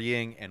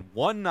 partying. And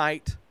one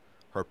night,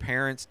 her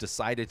parents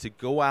decided to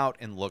go out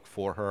and look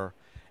for her.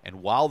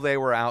 And while they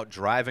were out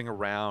driving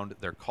around,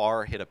 their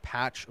car hit a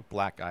patch of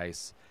black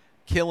ice,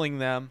 killing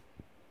them.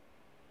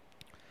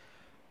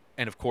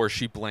 And, of course,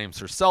 she blames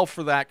herself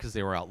for that because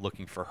they were out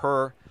looking for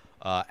her.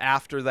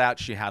 After that,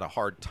 she had a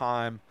hard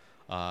time.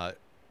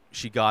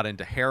 She got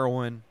into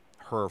heroin.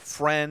 Her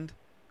friend,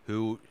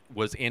 who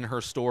was in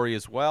her story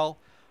as well,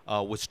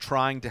 was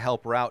trying to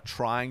help her out,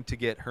 trying to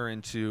get her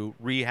into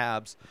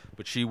rehabs,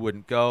 but she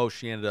wouldn't go.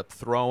 She ended up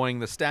throwing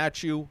the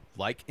statue,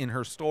 like in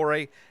her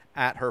story,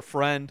 at her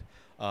friend,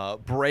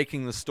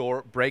 breaking the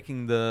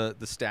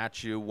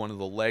statue, one of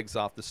the legs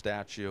off the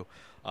statue.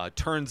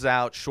 Turns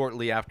out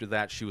shortly after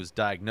that she was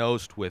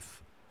diagnosed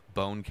with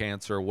bone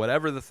cancer,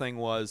 whatever the thing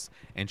was,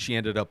 and she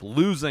ended up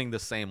losing the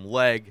same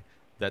leg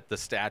that the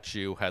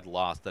statue had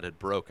lost, that had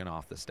broken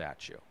off the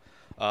statue.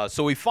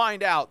 So we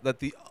find out that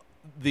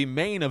the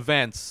main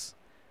events,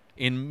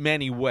 in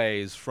many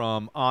ways,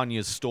 from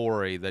Anya's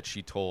story that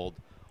she told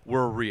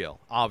were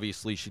real.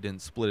 Obviously, she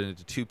didn't split it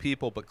into two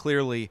people, but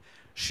clearly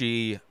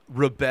she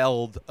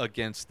rebelled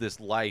against this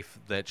life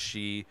that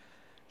she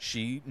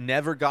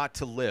never got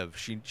to live.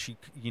 She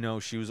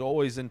was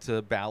always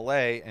into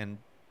ballet, and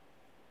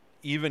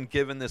even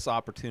given this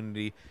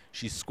opportunity,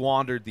 she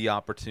squandered the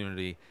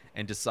opportunity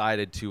and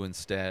decided to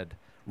instead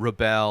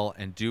rebel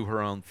and do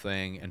her own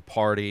thing and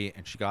party,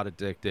 and she got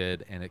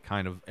addicted, and it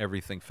kind of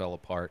everything fell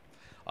apart,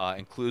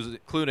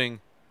 including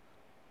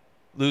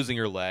losing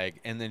her leg.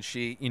 And then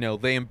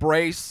they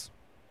embrace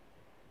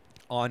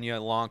Anya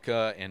and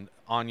Lanka, and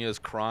Anya's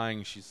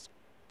crying. She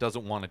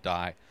doesn't want to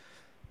die,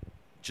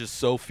 just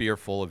so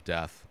fearful of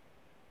death,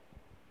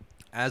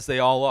 as they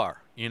all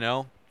are,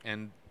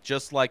 and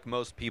just like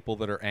most people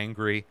that are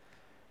angry,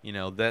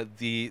 that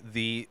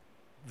the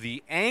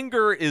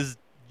anger is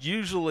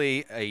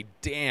usually a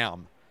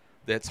dam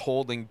that's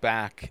holding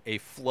back a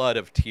flood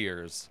of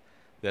tears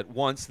that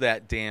once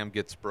that dam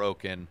gets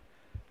broken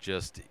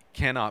just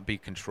cannot be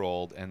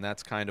controlled. And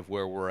that's kind of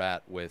where we're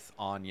at with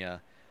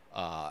Anya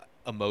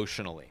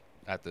emotionally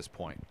at this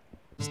point.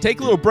 Let's take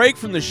a little break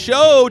from the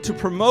show to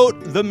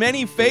promote The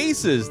Many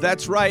Faces.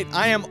 That's right,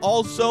 I am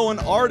also an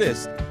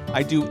artist.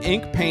 I do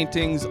ink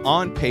paintings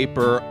on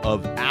paper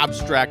of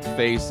abstract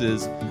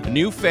faces. A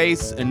new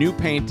face, a new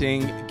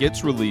painting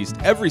gets released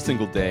every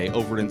single day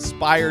over at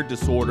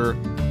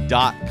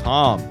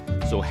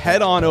inspireddisorder.com. So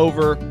head on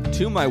over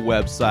to my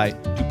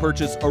website to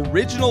purchase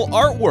original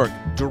artwork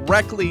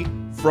directly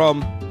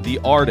from the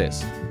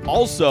artist.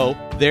 Also,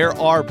 there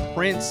are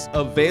prints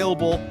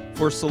available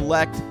for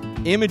select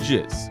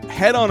images.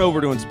 Head on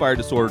over to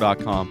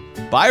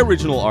inspireddisorder.com, buy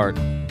original art,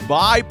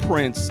 buy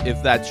prints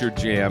if that's your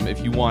jam,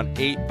 if you want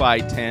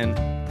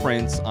 8x10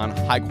 prints on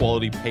high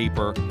quality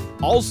paper.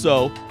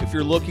 Also, if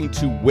you're looking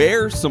to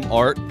wear some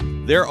art,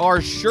 there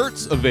are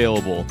shirts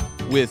available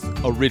with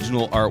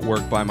original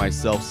artwork by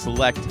myself.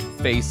 Select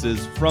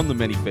faces from The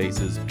Many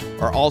Faces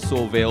are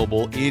also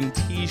available in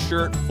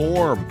t-shirt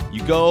form.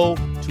 You go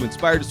to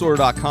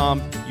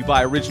inspireddisorder.com, you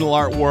buy original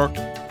artwork,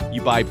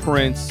 you buy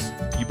prints,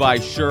 you buy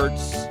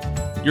shirts.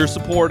 You're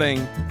supporting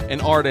an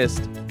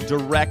artist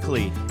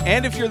directly.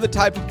 And if you're the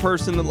type of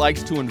person that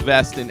likes to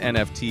invest in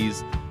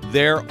NFTs,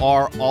 there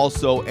are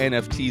also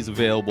NFTs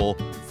available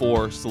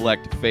for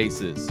select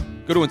faces.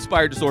 Go to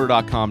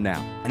inspireddisorder.com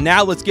now. And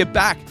now let's get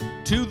back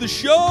to the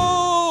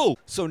show.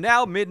 So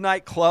now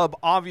Midnight Club,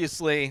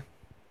 obviously,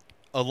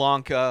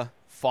 Alanka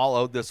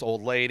followed this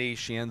old lady.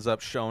 She ends up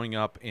showing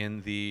up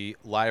in the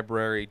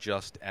library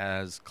just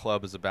as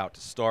club is about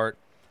to start.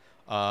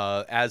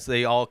 As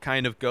they all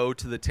kind of go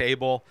to the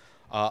table,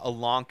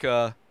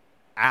 Alanka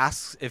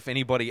asks if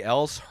anybody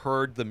else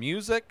heard the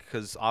music,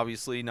 because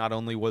obviously not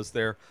only was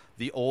there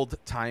the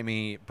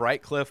old-timey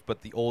Brightcliff,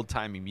 but the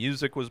old-timey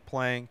music was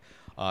playing.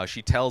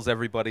 She tells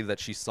everybody that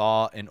she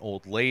saw an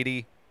old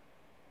lady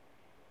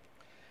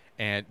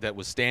and that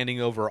was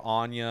standing over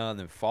Anya and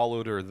then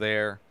followed her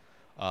there.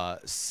 And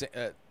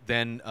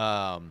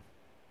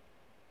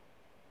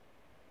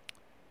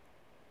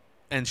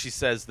she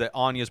says that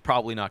Anya's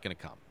probably not going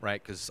to come,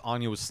 right? Because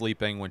Anya was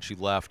sleeping when she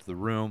left the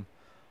room.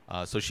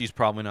 So she's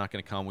probably not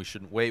going to come. We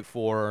shouldn't wait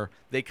for her.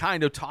 They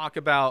kind of talk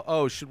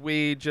about, should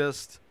we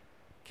just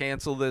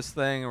cancel this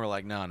thing? And we're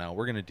like, no,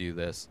 we're going to do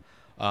this.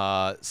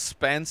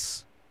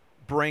 Spence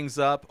brings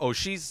up,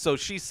 she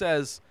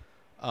says,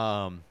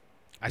 I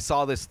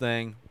saw this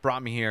thing,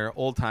 brought me here,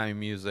 old-time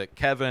music.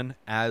 Kevin,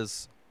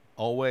 as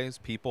always,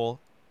 people,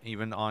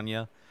 even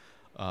Anya,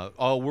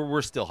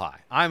 we're still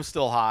high. I'm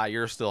still high.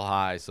 You're still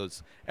high. So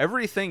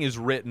everything is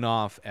written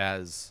off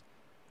as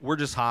we're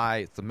just high.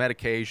 It's the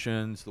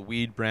medications, the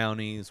weed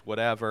brownies,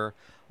 whatever.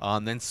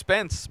 Then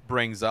Spence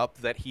brings up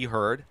that he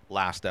heard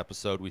last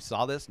episode. We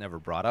saw this, never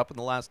brought up in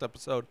the last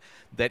episode,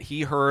 that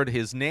he heard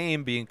his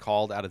name being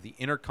called out of the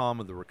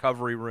intercom of the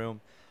recovery room.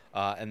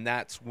 And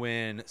that's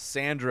when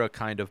Sandra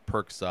kind of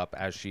perks up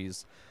as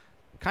she's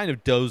kind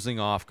of dozing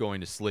off, going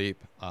to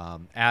sleep,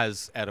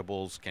 as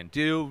edibles can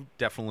do.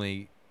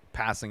 Definitely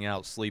passing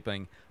out,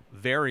 sleeping,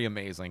 very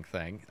amazing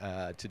thing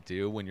to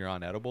do when you're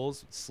on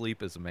edibles.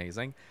 Sleep is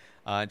amazing.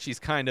 And she's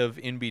kind of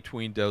in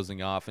between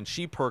dozing off, and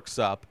she perks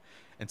up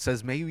and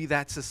says, maybe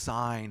that's a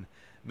sign.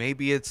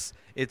 Maybe it's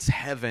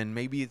heaven.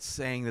 Maybe it's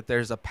saying that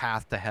there's a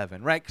path to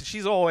heaven, right? Because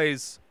she's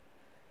always,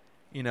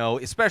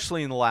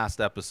 especially in the last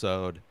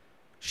episode,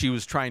 she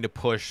was trying to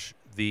push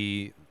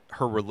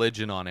her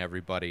religion on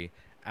everybody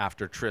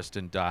after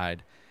Tristan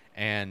died.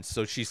 And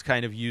so she's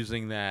kind of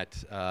using that,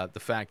 the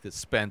fact that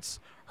Spence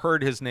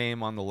heard his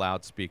name on the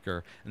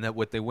loudspeaker, and that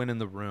when they went in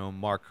the room,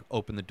 Mark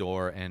opened the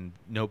door and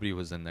nobody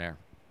was in there.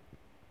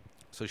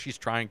 So she's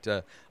trying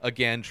to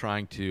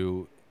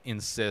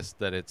insist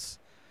that it's,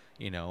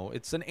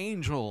 it's an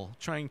angel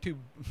trying to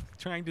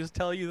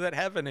tell you that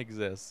heaven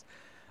exists.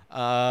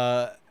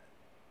 And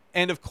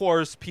of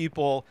course,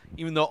 people,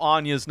 even though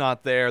Anya's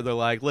not there, they're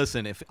like,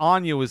 listen, if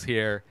Anya was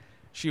here,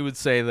 she would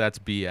say that's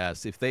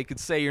BS. If they could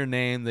say your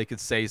name, they could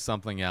say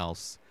something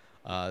else.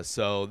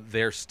 So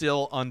they're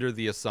still under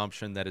the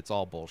assumption that it's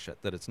all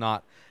bullshit, that it's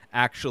not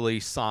actually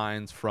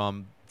signs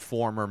from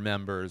former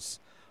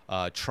members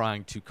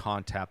trying to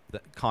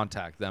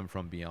contact them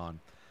from beyond.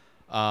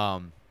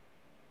 And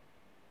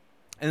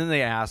then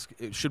they ask,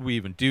 should we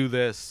even do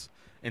this?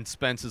 And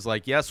Spence is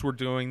like, yes, we're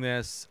doing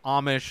this.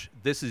 Amish,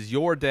 this is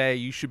your day.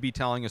 You should be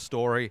telling a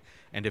story.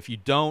 And if you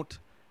don't,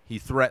 he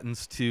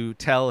threatens to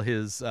tell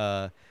his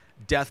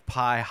death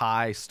pie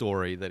high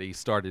story that he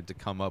started to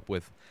come up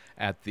with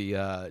at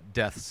the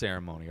death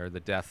ceremony, or the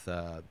death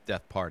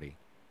party.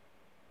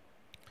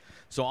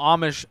 So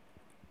Amish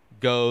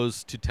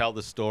goes to tell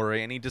the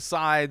story, and he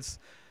decides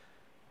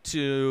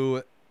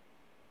to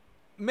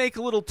make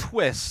a little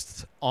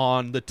twist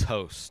on the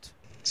toast.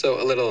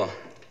 So a little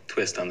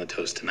twist on the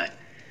toast tonight.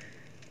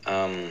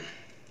 I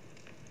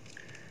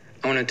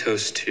want to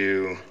toast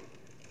to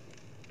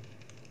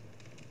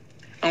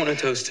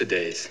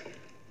days.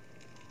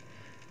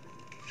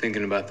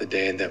 Thinking about the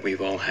day that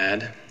we've all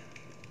had.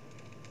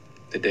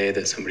 The day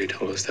that somebody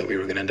told us that we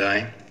were going to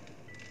die.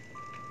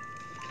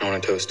 I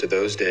want to toast to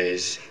those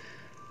days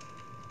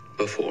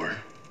before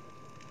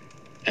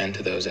and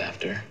to those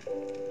after.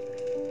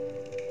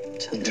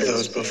 To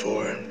those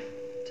before,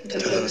 to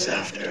those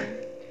after.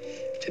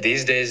 To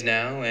these days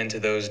now and to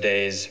those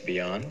days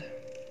beyond.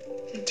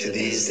 To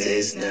these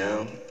days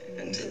now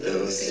and to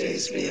those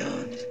days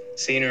beyond.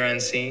 Seen or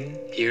unseen,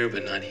 here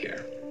but not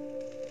here.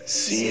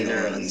 Seen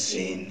or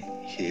unseen,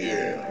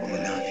 here or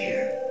not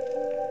here.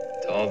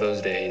 To all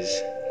those days,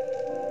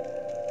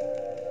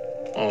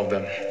 all of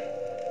them.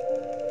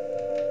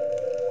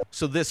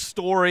 So this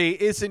story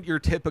isn't your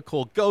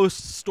typical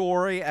ghost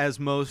story, as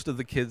most of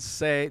the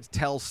kids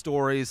tell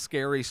stories,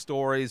 scary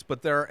stories,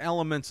 but there are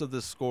elements of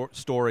this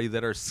story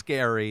that are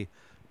scary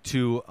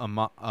to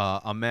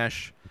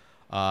Amesh.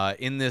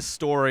 In this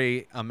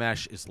story,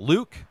 Amesh is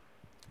Luke.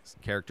 His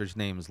character's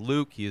name is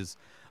Luke. He is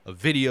a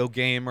video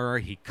gamer.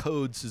 He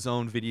codes his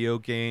own video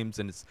games,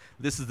 and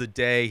this is the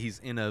day he's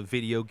in a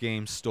video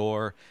game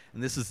store,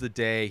 and this is the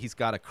day he's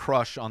got a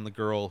crush on the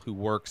girl who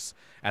works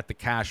at the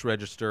cash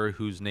register,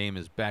 whose name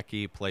is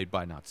Becky, played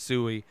by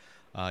Natsui.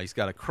 He's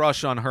got a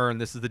crush on her,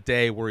 and this is the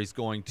day where he's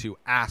going to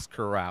ask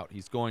her out.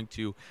 He's going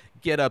to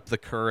get up the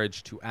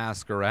courage to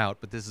ask her out,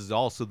 but this is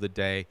also the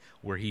day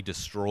where he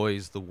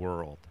destroys the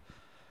world.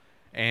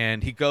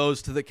 And he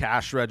goes to the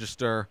cash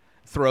register,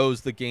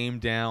 throws the game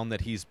down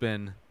that he's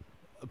been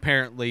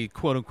apparently,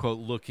 quote-unquote,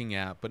 looking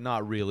at, but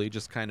not really,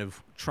 just kind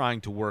of trying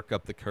to work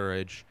up the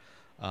courage.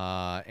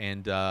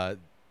 And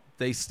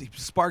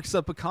sparks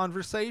up a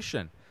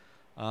conversation.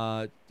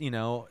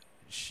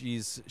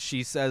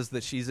 She says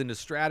that she's into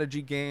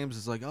strategy games.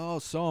 It's like, oh,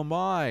 so am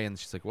I. And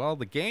she's like, well,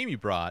 the game you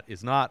brought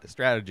is not a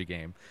strategy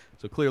game.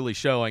 So clearly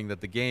showing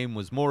that the game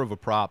was more of a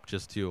prop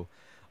just to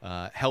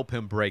help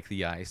him break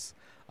the ice.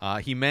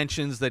 He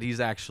mentions that he's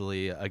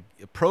actually a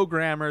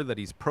programmer, that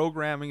he's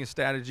programming a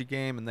strategy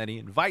game, and that he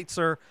invites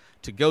her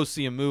to go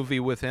see a movie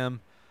with him.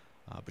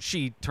 But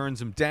she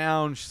turns him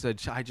down. She said,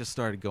 I just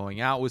started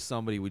going out with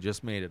somebody. We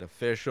just made it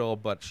official,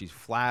 but she's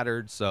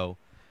flattered. So,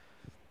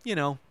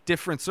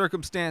 different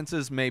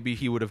circumstances. Maybe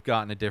he would have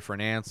gotten a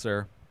different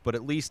answer, but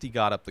at least he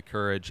got up the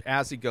courage.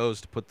 As he goes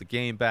to put the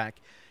game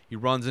back, he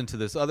runs into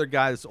this other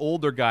guy, this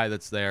older guy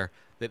that's there,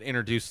 that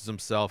introduces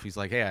himself. He's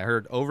like, hey,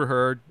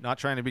 overheard, not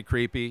trying to be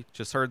creepy,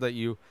 just heard that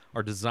you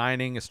are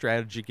designing a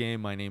strategy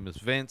game. My name is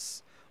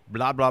Vince,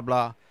 blah, blah,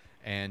 blah.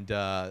 And,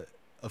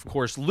 of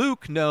course,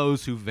 Luke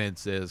knows who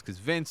Vince is, because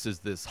Vince is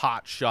this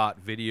hotshot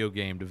video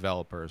game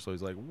developer. So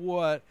he's like,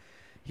 what?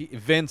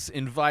 Vince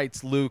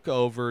invites Luke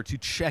over to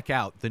check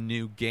out the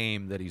new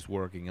game that he's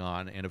working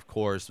on. And, of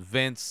course,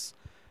 Vince,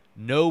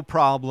 no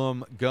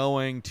problem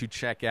going to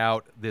check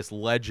out this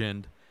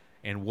legend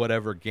and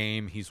whatever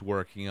game he's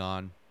working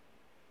on.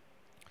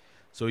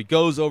 So he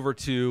goes over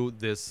to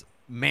this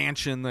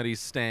mansion that he's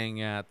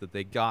staying at, that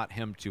they got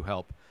him to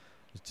help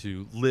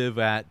to live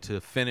at, to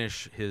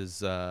finish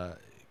his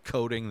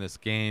coding this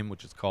game,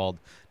 which is called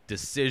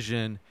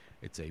Decision.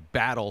 It's a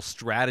battle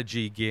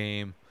strategy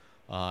game,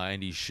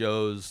 and he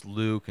shows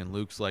Luke, and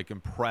Luke's like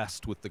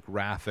impressed with the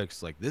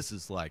graphics. Like, this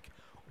is like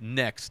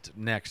next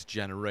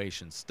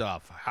generation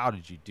stuff. How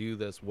did you do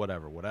this?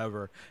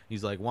 Whatever.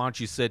 He's like, why don't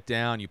you sit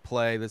down, you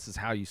play, this is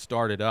how you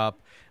start it up.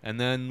 And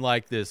then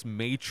like this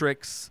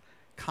Matrix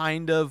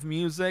kind of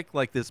music,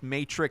 like this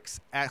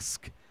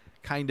Matrix-esque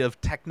kind of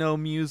techno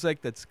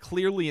music that's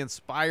clearly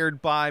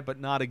inspired by, but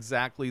not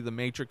exactly the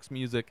Matrix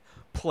music,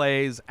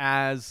 plays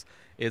as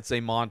it's a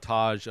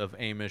montage of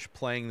Amish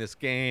playing this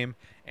game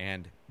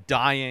and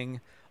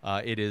dying.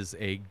 It is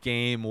a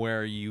game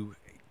where you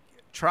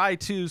try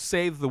to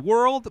save the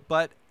world,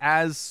 but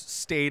as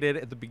stated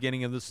at the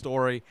beginning of the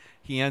story,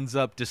 he ends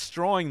up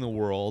destroying the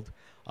world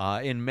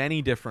in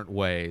many different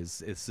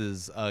ways. This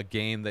is a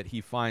game that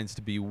he finds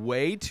to be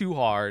way too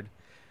hard,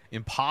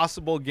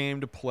 impossible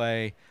game to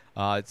play.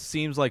 It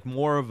seems like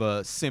more of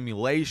a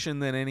simulation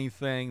than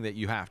anything, that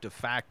you have to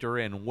factor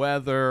in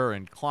weather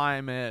and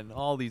climate and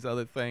all these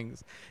other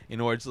things in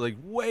order to, like,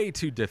 way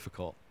too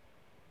difficult.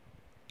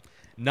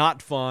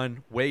 Not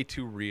fun, way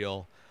too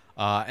real.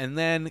 And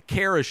then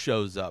Kara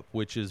shows up,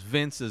 which is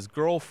Vince's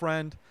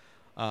girlfriend,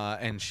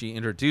 and she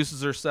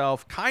introduces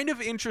herself. Kind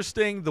of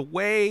interesting, the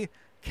way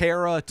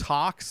Kara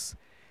talks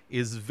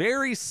is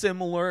very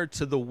similar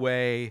to the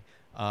way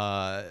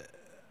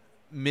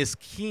Miss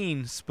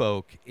Keene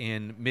spoke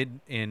in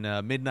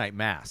Midnight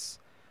Mass,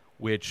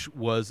 which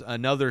was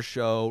another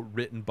show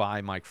written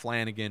by Mike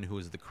Flanagan, who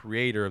is the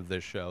creator of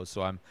this show.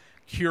 So I'm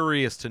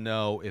curious to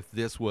know if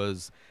this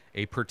was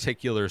a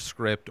particular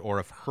script or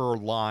if her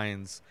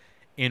lines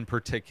in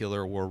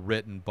particular were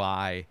written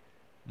by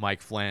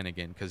Mike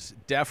Flanagan, because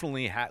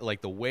definitely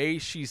like the way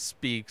she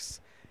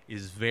speaks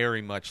is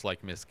very much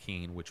like Miss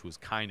Keene, which was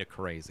kind of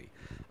crazy.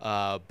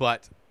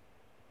 But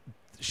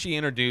she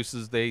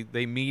introduces,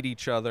 they meet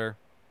each other,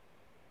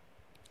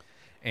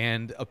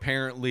 and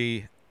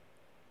apparently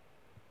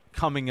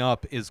coming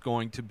up is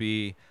going to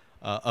be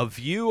a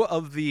view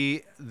of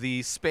the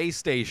space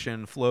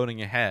station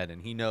floating ahead,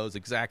 and he knows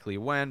exactly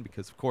when,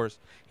 because of course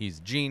he's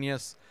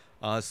genius.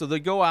 So they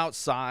go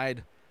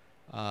outside.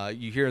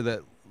 You hear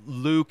that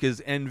Luke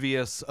is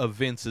envious of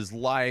Vince's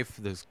life,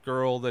 this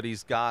girl that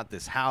he's got,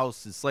 this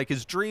house. It's like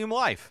his dream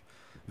life.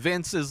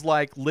 Vince is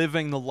like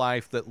living the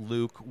life that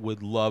Luke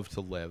would love to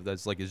live.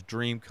 That's like his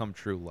dream come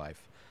true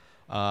life.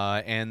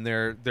 And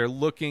they're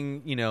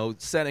looking,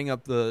 setting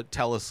up the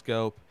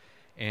telescope,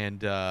 and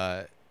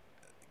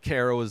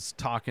Kara was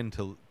talking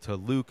to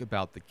Luke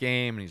about the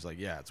game, and he's like,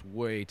 yeah, it's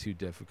way too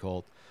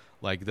difficult.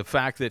 Like, the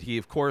fact that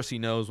he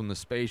knows when the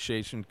space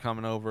station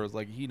coming over, is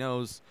like, he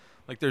knows,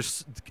 like,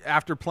 there's,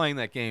 after playing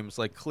that game, it's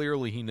like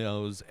clearly he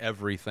knows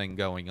everything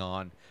going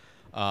on.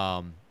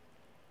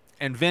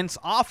 And Vince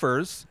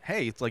offers,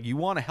 hey, it's like, you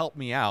want to help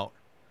me out,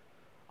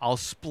 I'll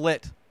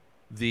split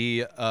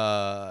the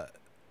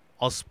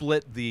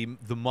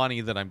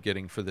money that I'm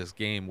getting for this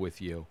game with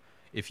you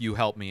if you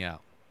help me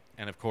out.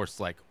 And of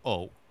course, like,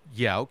 oh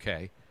yeah,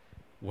 okay,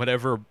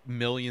 whatever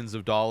millions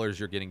of dollars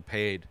you're getting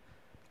paid,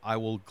 I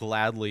will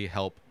gladly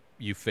help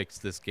you fix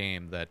this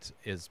game that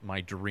is my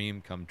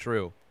dream come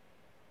true.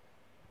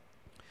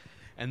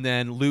 And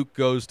then Luke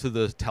goes to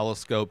the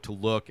telescope to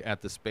look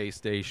at the space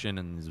station,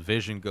 and his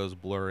vision goes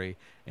blurry,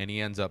 and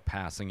he ends up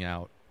passing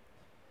out.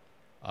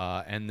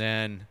 And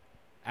then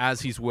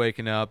as he's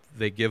waking up,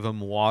 they give him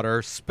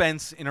water.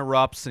 Spence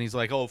interrupts, and he's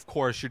like, oh, of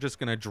course, you're just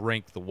going to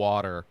drink the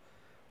water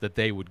that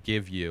they would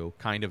give you,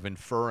 kind of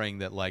inferring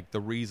that, like, the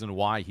reason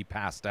why he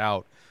passed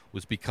out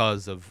was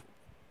because of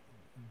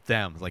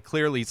them. Like,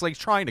 clearly, it's like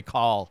trying to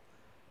call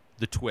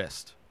the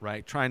twist,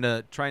 right? Trying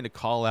to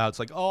call out. It's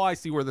like, oh, I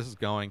see where this is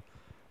going.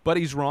 But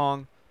he's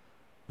wrong.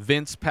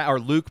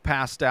 Luke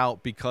passed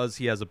out because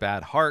he has a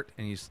bad heart,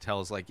 and he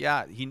tells, like,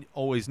 yeah, he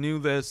always knew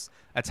this.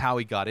 That's how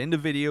he got into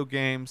video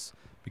games,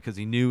 because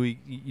he knew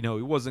he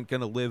wasn't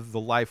going to live the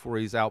life where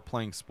he's out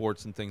playing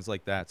sports and things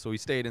like that. So he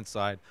stayed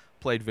inside,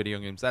 played video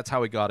games. That's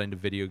how he got into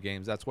video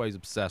games. That's why he's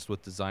obsessed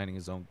with designing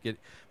his own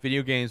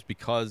video games,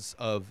 because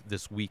of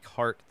this weak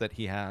heart that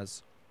he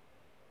has.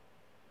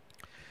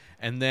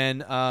 And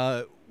then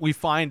we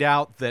find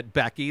out that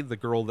Becky, the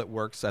girl that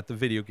works at the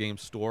video game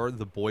store,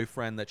 the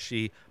boyfriend that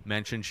she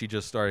mentioned she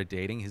just started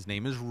dating, his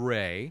name is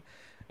Ray.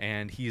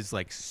 And he's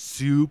like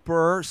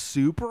super,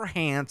 super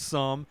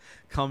handsome,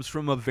 comes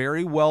from a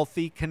very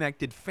wealthy,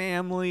 connected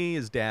family.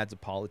 His dad's a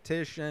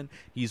politician.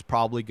 He's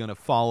probably going to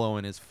follow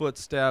in his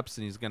footsteps,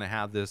 and he's going to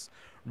have this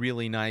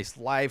really nice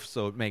life.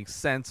 So it makes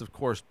sense. Of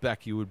course,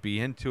 Becky would be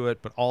into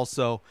it. But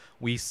also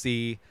we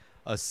see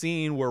a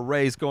scene where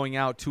Ray's going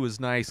out to his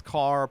nice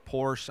car,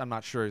 Porsche. I'm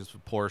not sure it's a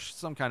Porsche,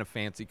 some kind of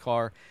fancy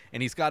car.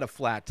 And he's got a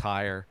flat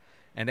tire.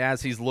 And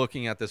as he's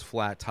looking at this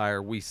flat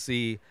tire, we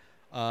see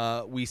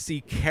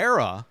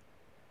Kara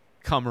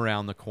come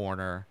around the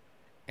corner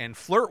and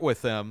flirt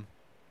with him.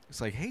 It's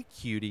like, hey,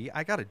 cutie,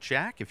 I got a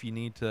jack if you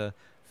need to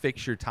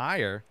fix your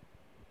tire.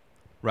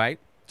 Right?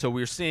 So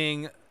we're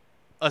seeing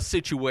a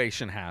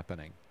situation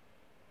happening.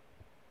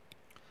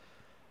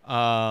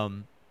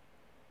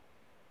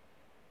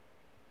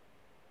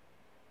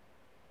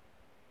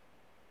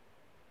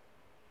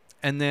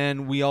 And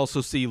then we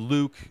also see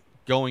Luke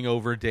going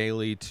over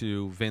daily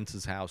to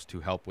Vince's house to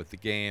help with the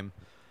game.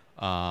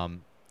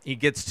 He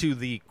gets to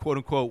the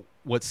quote-unquote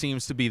what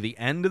seems to be the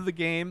end of the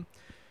game,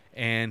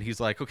 and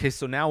he's like, okay,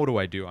 so now what do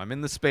I do? I'm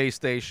in the space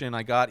station.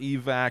 I got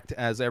evac'd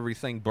as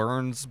everything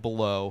burns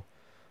below,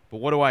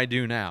 but what do I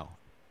do now?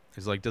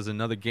 He's like, does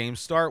another game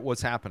start?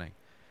 What's happening?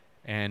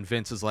 And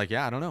Vince is like,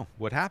 yeah, I don't know.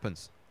 What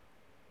happens?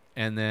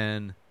 And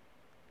then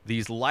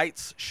these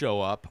lights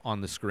show up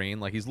on the screen.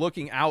 Like, he's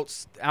looking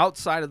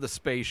outside of the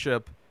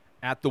spaceship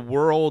at the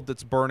world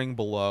that's burning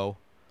below.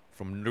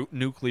 from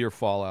nuclear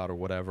fallout or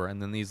whatever.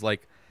 And then these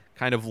like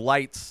kind of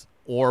lights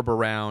orb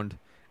around,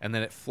 and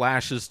then it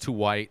flashes to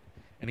white.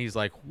 And he's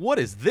like, "What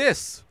is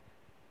this?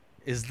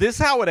 Is this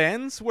how it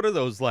ends? What are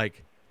those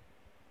like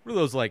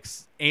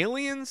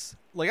aliens?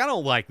 Like, I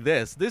don't like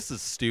this. This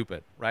is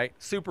stupid, right?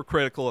 Super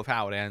critical of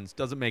how it ends.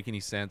 Doesn't make any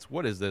sense.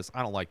 What is this?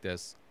 I don't like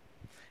this."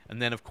 And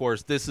then, of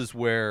course, this is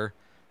where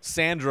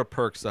Sandra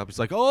perks up. He's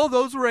like, "Oh,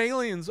 those were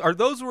aliens. Or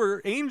those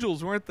were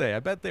angels, weren't they? I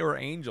bet they were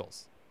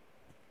angels."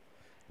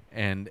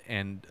 And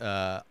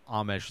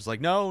Amish is like,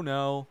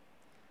 No.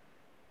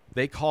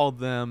 They called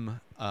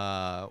them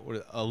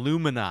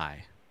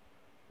Illumini.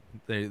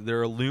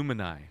 They're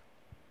Illumini.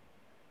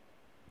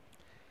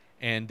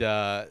 And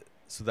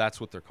so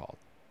that's what they're called.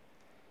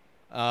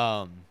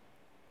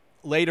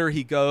 Later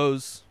he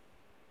goes.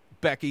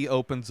 Becky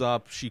opens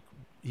up.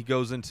 He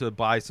goes in to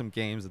buy some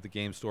games at the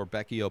game store.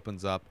 Becky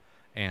opens up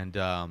and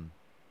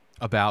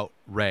about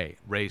Ray.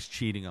 Ray's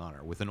cheating on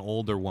her with an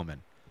older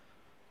woman.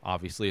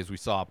 Obviously, as we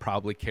saw,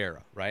 probably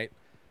Kara, right?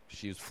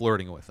 She was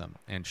flirting with him.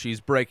 And she's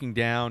breaking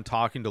down,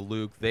 talking to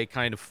Luke. They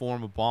kind of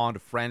form a bond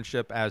of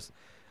friendship as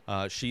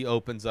she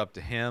opens up to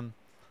him.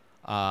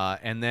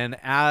 And then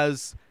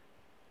as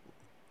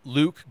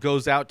Luke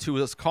goes out to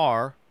his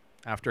car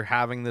after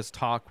having this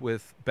talk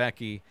with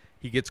Becky,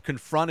 he gets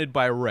confronted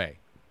by Ray.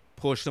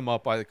 Pushed him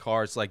up by the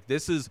car. It's like,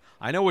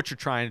 I know what you're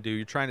trying to do.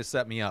 You're trying to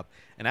set me up.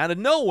 And out of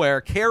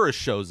nowhere, Kara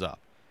shows up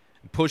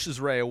and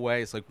pushes Ray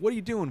away. It's like, "What are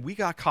you doing? We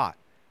got caught.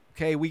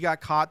 Okay, we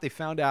got caught. They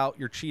found out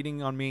you're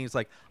cheating on me." He's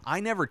like,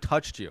 "I never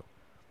touched you.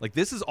 Like,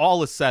 this is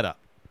all a setup.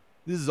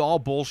 This is all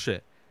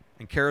bullshit."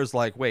 And Kara's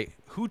like, "Wait,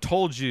 who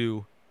told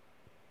you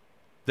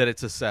that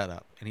it's a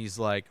setup?" And he's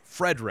like,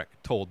 "Frederick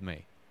told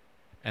me."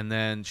 And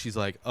then she's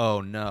like,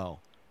 "Oh no."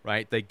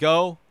 Right? They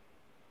go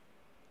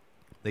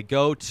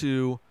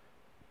to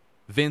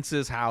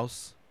Vince's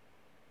house.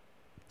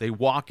 They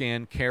walk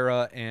in.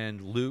 Kara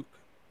and Luke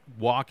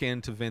walk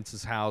into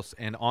Vince's house,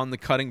 and on the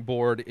cutting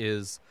board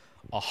is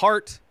a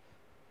heart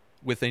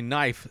with a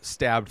knife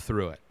stabbed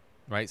through it,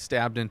 right?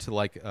 Stabbed into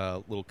like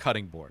a little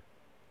cutting board.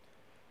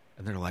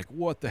 And they're like,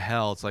 "What the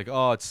hell?" It's like,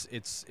 "Oh,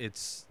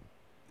 it's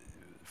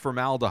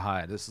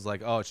formaldehyde." This is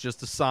like, "Oh, it's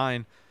just a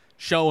sign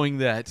showing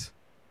that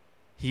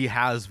he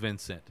has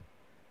Vincent."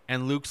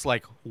 And Luke's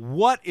like,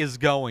 "What is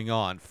going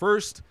on?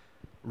 First,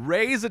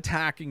 Ray's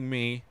attacking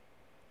me,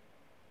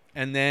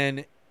 and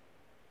then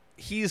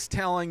he's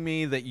telling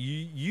me that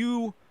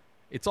you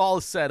it's all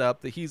a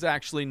setup, that he's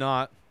actually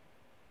not,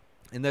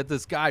 and that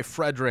this guy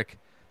Frederick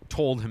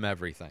told him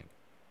everything."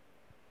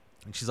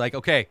 And she's like,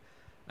 "Okay,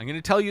 I'm going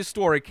to tell you a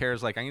story."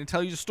 Kara's like, "I'm going to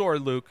tell you a story,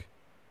 Luke,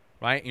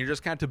 right? And you're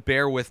just going to have to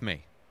bear with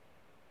me."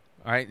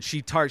 All right? And she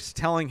starts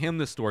telling him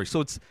the story.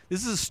 So this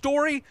is a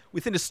story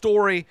within a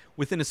story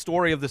within a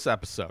story of this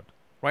episode,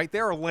 right?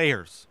 There are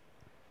layers.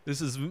 This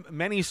is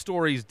many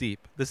stories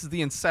deep. This is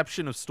the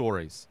inception of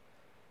stories.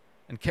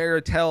 And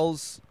Kara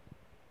tells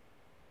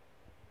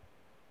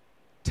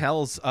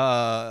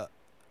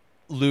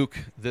Luke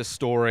this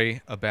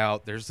story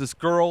about, there's this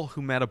girl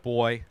who met a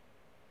boy,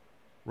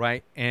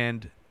 right?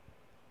 And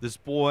this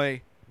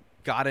boy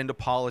got into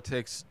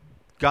politics,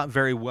 got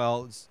very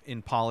well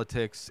in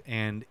politics,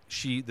 and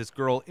this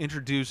girl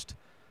introduced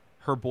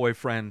her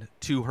boyfriend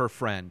to her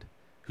friend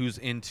who's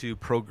into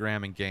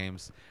programming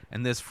games.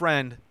 And this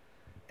friend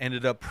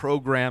ended up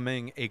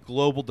programming a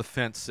global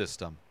defense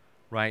system,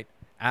 right?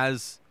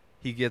 As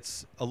he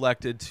gets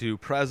elected to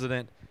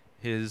president,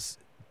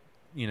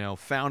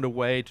 found a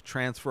way to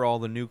transfer all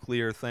the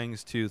nuclear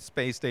things to the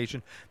space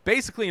station.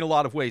 Basically, in a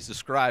lot of ways,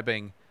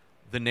 describing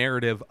the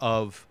narrative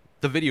of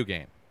the video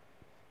game,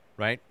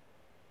 right?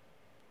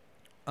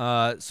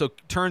 So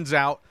turns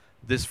out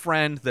this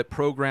friend that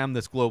programmed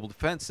this global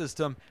defense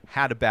system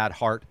had a bad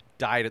heart,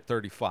 died at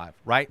 35,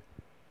 right?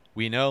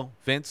 We know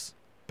Vince,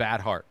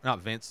 bad heart. Not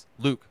Vince,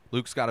 Luke.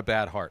 Luke's got a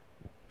bad heart.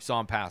 We saw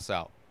him pass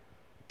out.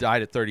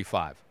 Died at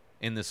 35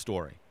 in this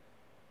story.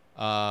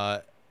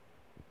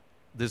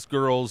 This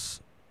girl's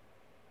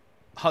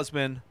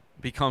husband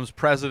becomes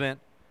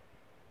president.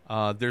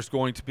 There's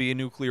going to be a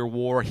nuclear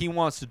war. He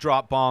wants to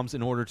drop bombs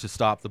in order to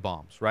stop the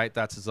bombs, right?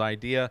 That's his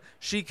idea.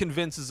 She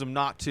convinces him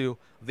not to.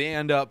 They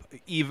end up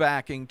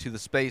evacuating to the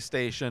space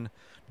station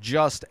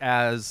just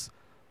as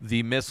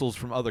the missiles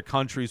from other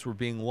countries were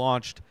being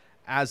launched.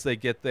 As they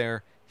get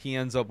there, he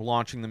ends up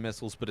launching the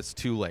missiles, but it's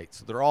too late.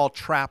 So they're all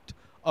trapped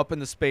up in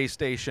the space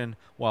station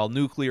while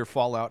nuclear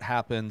fallout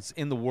happens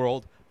in the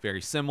world.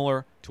 Very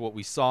similar to what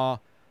we saw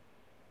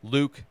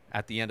Luke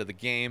at the end of the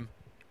game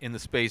in the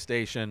space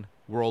station,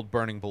 world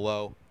burning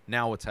below.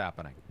 Now what's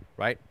happening,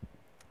 right?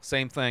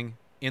 Same thing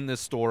in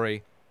this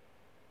story.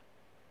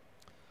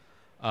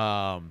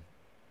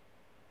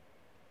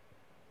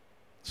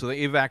 So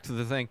they evac to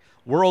the thing.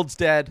 World's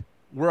dead.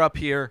 We're up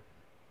here.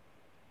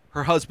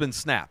 Her husband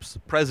snaps.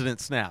 President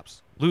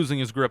snaps, losing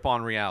his grip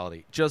on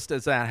reality. Just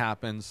as that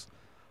happens,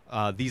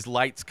 these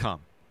lights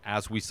come,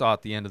 as we saw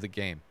at the end of the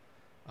game.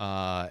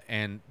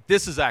 And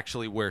this is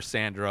actually where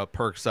Sandra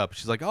perks up.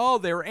 She's like, "Oh,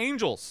 they're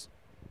angels."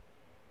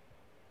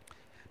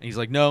 And he's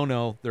like,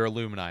 no, they're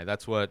Illumini.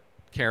 That's what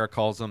Kara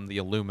calls them, the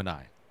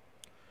Illumini.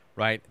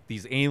 right?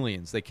 These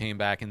aliens, they came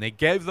back and they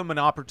gave them an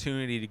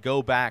opportunity to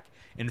go back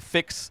and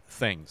fix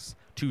things,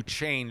 to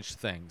change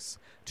things,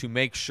 to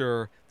make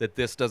sure that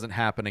this doesn't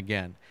happen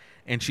again.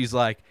 And she's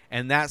like,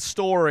 and that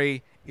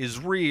story is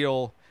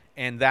real,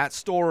 and that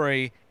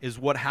story is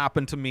what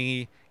happened to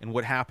me and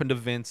what happened to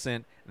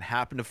Vincent and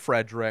happened to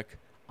Frederick.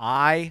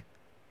 I,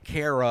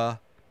 Kara,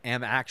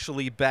 am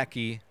actually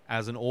Becky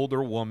as an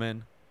older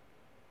woman.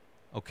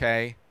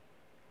 Okay?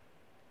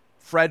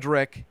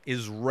 Frederick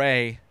is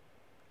Ray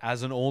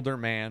as an older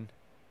man.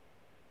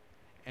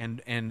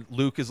 And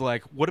Luke is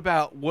like, what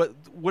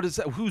is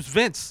that? Who's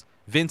Vince?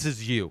 Vince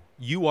is you.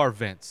 You are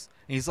Vince.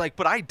 And he's like,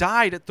 but I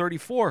died at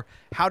 34.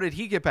 How did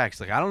he get back?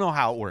 He's like, I don't know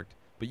how it worked,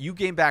 but you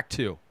came back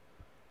too.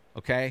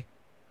 Okay?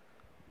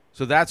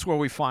 So that's where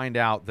we find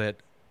out that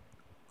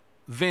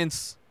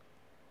Vince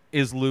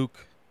is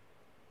Luke,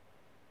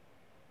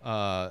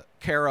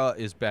 Kara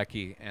is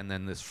Becky, and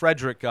then this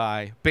Frederick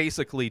guy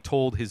basically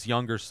told his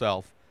younger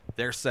self,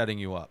 they're setting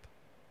you up.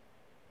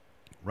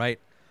 Right?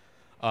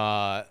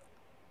 So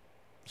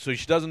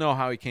she doesn't know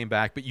how he came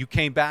back, but you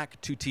came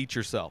back to teach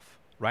yourself,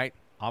 right?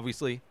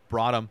 Obviously,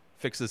 brought him,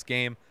 fix this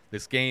game,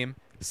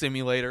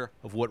 simulator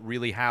of what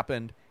really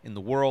happened in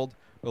the world.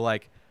 But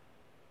like,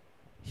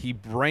 he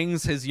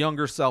brings his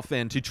younger self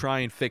in to try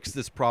and fix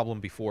this problem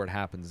before it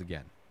happens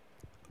again.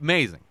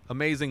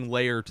 Amazing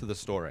layer to the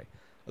story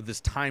of this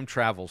time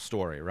travel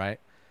story, right?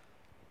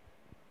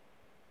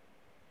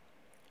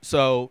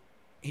 So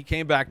he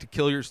came back to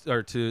kill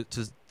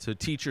to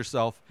teach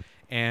yourself,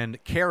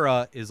 and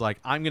Kara is like,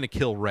 I'm going to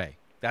kill Ray.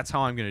 That's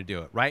how I'm going to do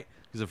it, right?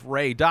 Because if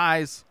Ray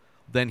dies,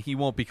 then he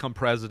won't become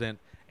president,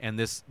 and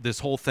this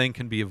whole thing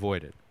can be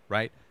avoided,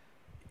 right?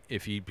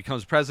 If he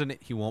becomes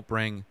president, he won't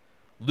bring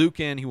Luke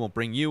in, he won't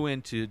bring you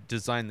in to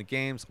design the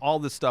games. All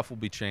this stuff will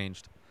be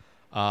changed.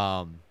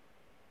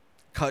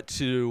 Cut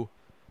to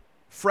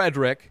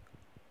Frederick,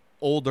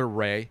 older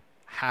Ray,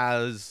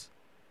 has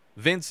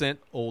Vincent,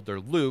 older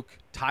Luke,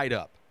 tied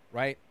up,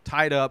 right?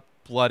 Tied up,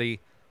 bloody.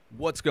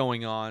 What's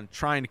going on?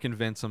 Trying to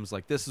convince him. It's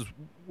like,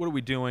 what are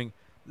we doing?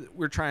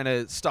 We're trying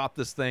to stop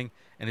this thing.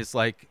 And it's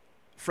like,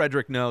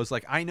 Frederick knows,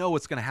 like, I know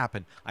what's going to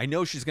happen. I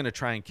know she's going to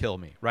try and kill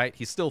me, right?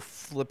 He's still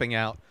flipping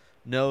out,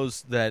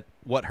 knows that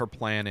what her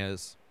plan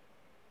is.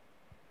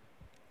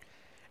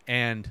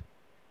 And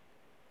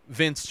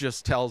Vince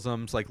just tells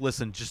him, it's like,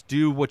 listen, just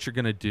do what you're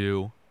going to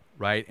do,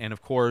 right? And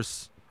of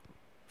course,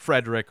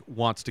 Frederick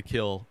wants to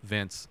kill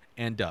Vince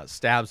and does.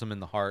 Stabs him in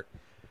the heart.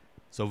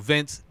 So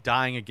Vince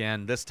dying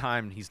again. This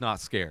time he's not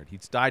scared.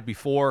 He's died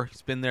before.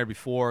 He's been there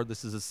before.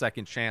 This is his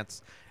second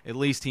chance. At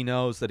least he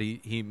knows that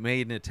he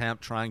made an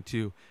attempt trying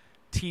to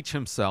teach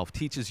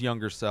his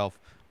younger self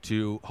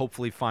to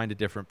hopefully find a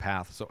different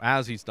path. So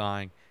as he's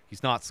dying,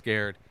 he's not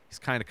scared. He's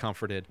kind of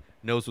comforted,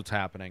 knows what's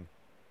happening.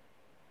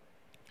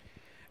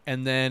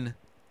 And then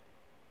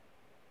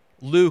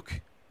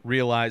Luke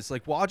realized,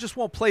 like, well, I just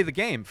won't play the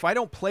game. If I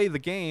don't play the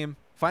game,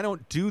 if I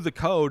don't do the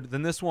code,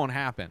 then this won't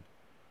happen.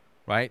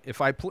 Right?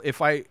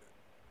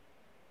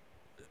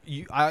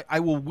 I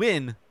will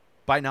win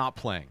by not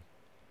playing.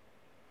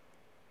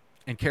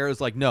 And Kara's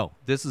like, no,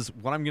 this is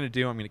what I'm going to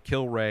do. I'm going to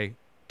kill Ray.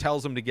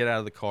 Tells him to get out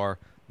of the car.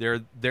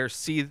 They're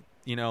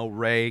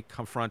Ray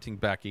confronting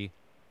Becky.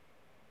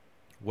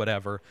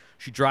 Whatever.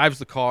 She drives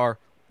the car.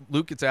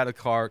 Luke gets out of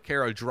the car.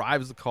 Kara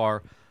drives the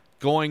car,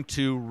 going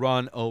to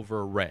run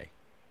over Ray.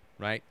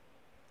 Right?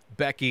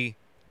 Becky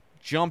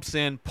jumps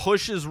in,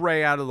 pushes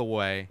Ray out of the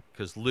way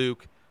because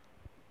Luke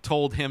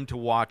told him to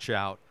watch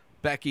out.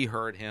 Becky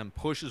heard him,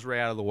 pushes Ray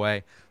out of the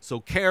way. So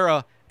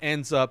Kara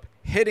ends up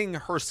hitting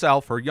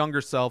herself, her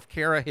younger self.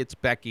 Kara hits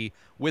Becky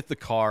with the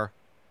car,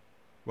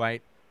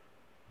 right?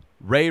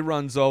 Ray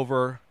runs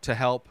over to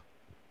help.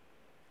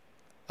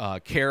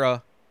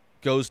 Kara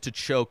goes to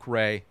choke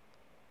Ray.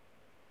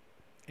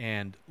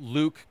 And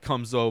Luke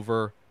comes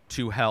over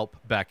to help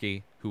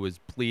Becky, who is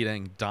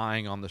bleeding,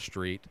 dying on the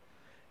street.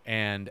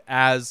 And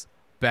as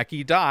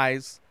Becky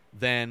dies,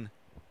 then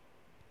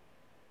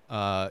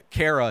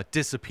Kara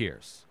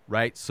disappears,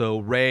 right? So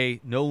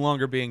Ray no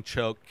longer being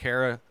choked.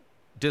 Kara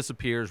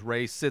disappears.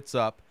 Ray sits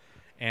up,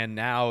 and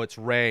now it's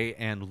Ray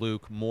and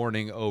Luke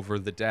mourning over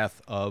the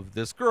death of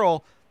this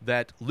girl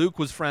that Luke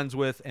was friends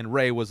with and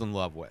Ray was in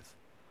love with,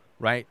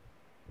 right?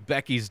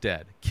 Becky's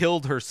dead.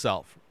 Killed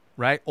herself,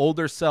 right?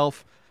 Older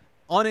self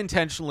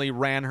unintentionally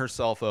ran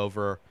herself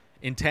over,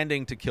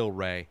 intending to kill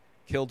Ray.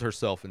 Killed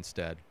herself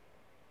instead.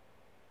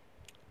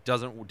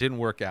 Didn't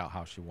work out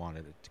how she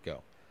wanted it to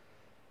go.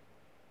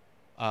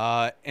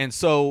 And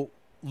so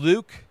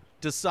Luke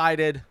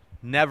decided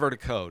never to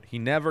code. He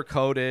never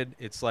coded.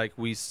 It's like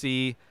we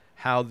see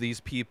how these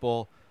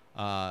people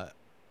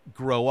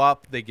grow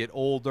up, they get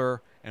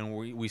older, and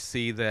we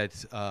see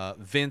that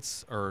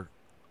Vince, or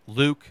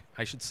Luke,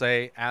 I should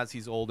say, as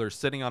he's older,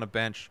 sitting on a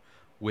bench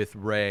with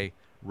Ray.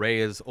 Ray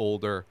is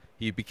older.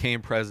 He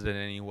became president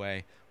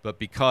anyway, but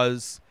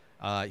because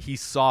he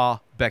saw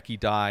Becky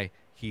die,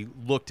 he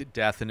looked at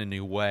death in a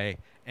new way,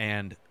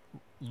 and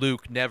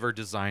Luke never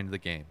designed the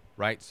game.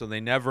 Right? So they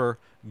never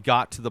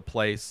got to the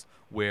place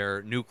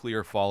where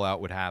nuclear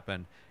fallout would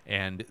happen,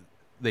 and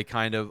they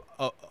kind of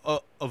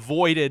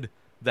avoided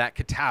that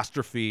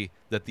catastrophe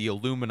that the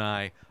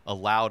Illumini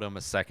allowed him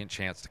a second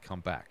chance to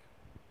come back.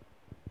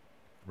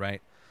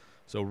 Right?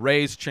 So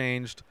Rey's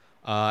changed,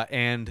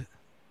 and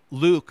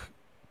Luke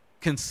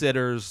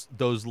considers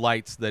those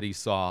lights that he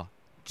saw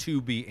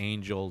to be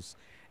angels,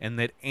 and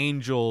that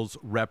angels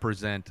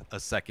represent a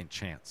second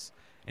chance.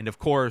 And of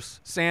course,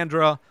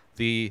 Sandra,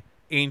 the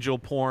angel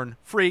porn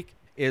freak,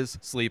 is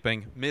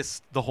sleeping,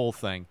 missed the whole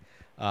thing.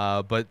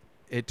 But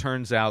it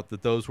turns out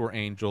that those were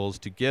angels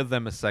to give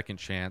them a second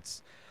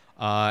chance.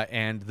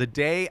 And the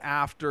day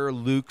after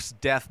Luke's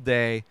death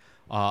day,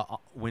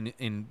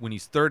 when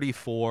he's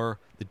 34,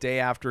 the day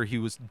after he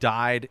was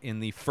died in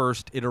the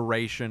first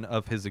iteration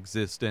of his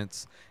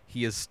existence,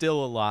 he is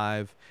still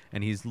alive,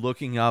 and he's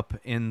looking up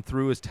in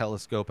through his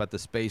telescope at the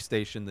space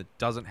station that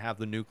doesn't have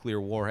the nuclear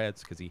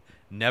warheads because he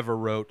never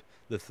wrote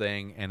the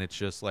thing. And it's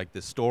just like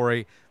this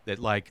story that,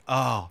 like,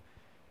 oh,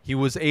 he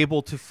was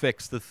able to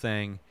fix the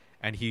thing,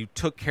 and he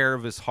took care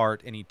of his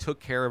heart, and he took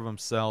care of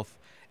himself,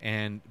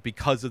 and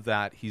because of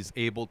that, he's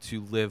able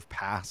to live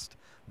past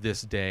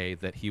this day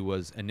that he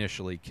was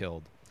initially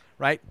killed.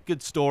 Right?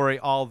 Good story,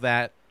 all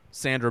that.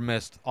 Sandra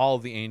missed all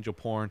of the angel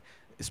porn,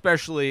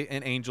 especially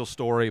an angel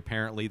story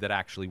apparently that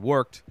actually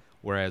worked,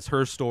 whereas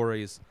her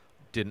stories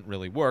didn't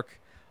really work.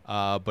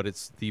 But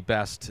it's the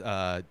best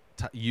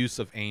use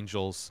of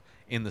angels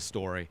in the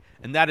story.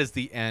 And that is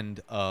the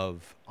end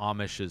of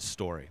Amish's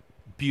story.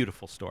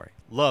 Beautiful story.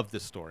 Love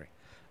this story.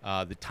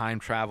 The time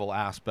travel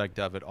aspect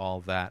of it, all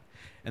that.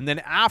 And then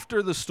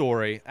after the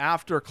story,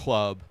 after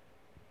Club,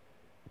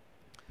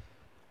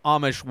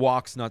 Amish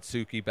walks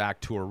Natsuki back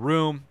to her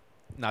room.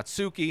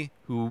 Natsuki,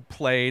 who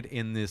played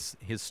in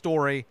his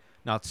story,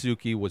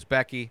 Natsuki was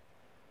Becky.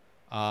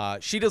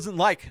 She doesn't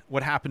like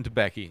what happened to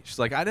Becky. She's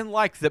like, I didn't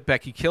like that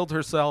Becky killed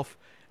herself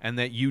and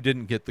that you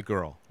didn't get the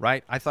girl,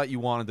 right? I thought you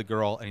wanted the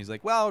girl. And he's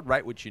like, well,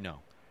 write what you know,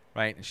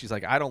 right? And she's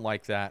like, I don't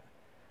like that.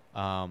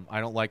 I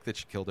don't like that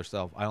she killed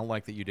herself. I don't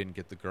like that you didn't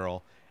get the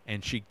girl.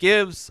 And she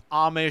gives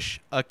Amish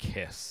a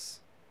kiss.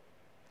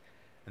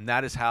 And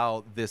that is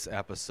how this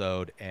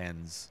episode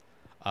ends.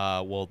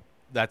 Well,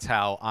 that's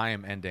how I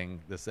am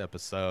ending this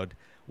episode,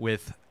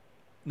 with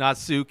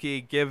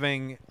Natsuki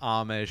giving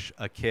Amish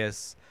a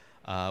kiss,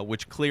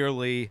 which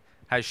clearly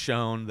has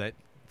shown that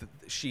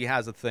she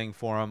has a thing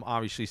for him.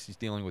 Obviously, she's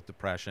dealing with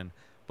depression,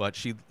 but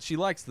she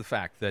likes the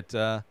fact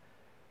that,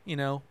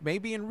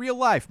 maybe in real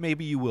life,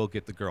 maybe you will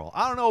get the girl.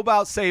 I don't know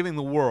about saving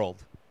the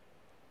world.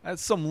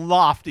 That's some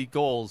lofty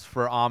goals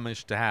for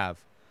Amish to have.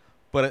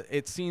 But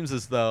it seems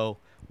as though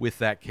with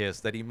that kiss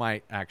that he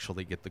might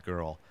actually get the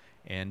girl.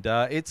 And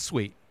it's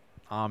sweet,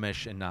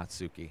 Amish and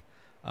Natsuki.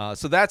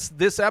 So that's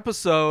this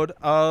episode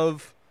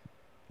of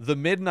The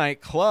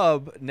Midnight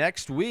Club.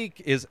 Next week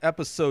is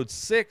episode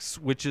 6,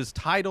 which is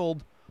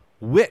titled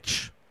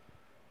Witch.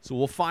 So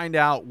we'll find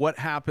out what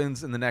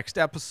happens in the next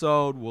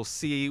episode. We'll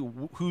see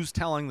who's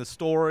telling the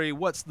story.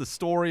 What's the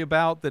story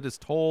about that is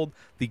told?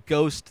 The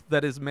ghost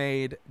that is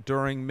made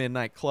during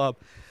Midnight Club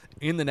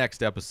in the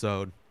next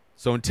episode.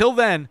 So until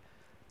then,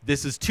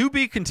 this is to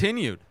be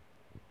continued.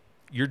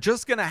 You're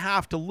just going to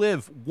have to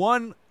live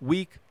 1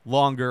 week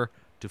longer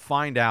to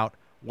find out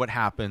what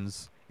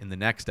happens in the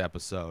next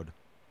episode.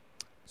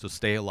 So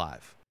stay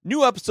alive.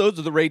 New episodes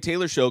of The Ray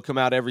Taylor Show come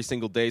out every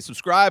single day.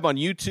 Subscribe on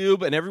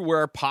YouTube and everywhere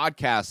our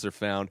podcasts are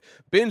found.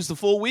 Binge the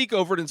full week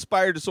over at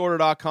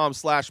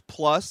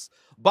InspiredDisorder.com/plus.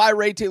 Buy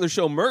Ray Taylor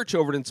Show merch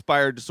over at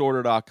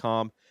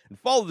InspiredDisorder.com. And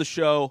follow the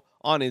show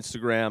on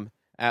Instagram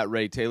at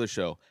Ray Taylor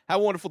Show. Have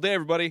a wonderful day,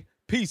 everybody.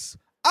 Peace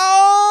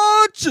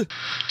out!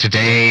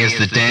 Today is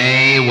the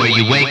day where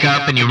you wake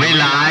up and you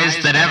realize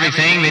that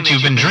everything that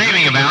you've been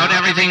dreaming about,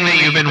 everything that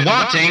you've been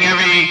wanting,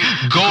 every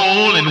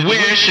goal and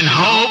wish and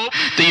hope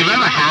that you've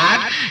ever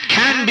had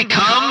can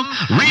become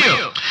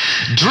real.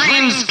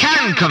 Dreams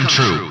can come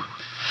true.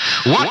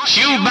 What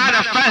you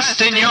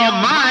manifest in your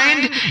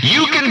mind,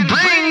 you can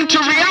bring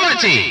to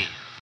reality.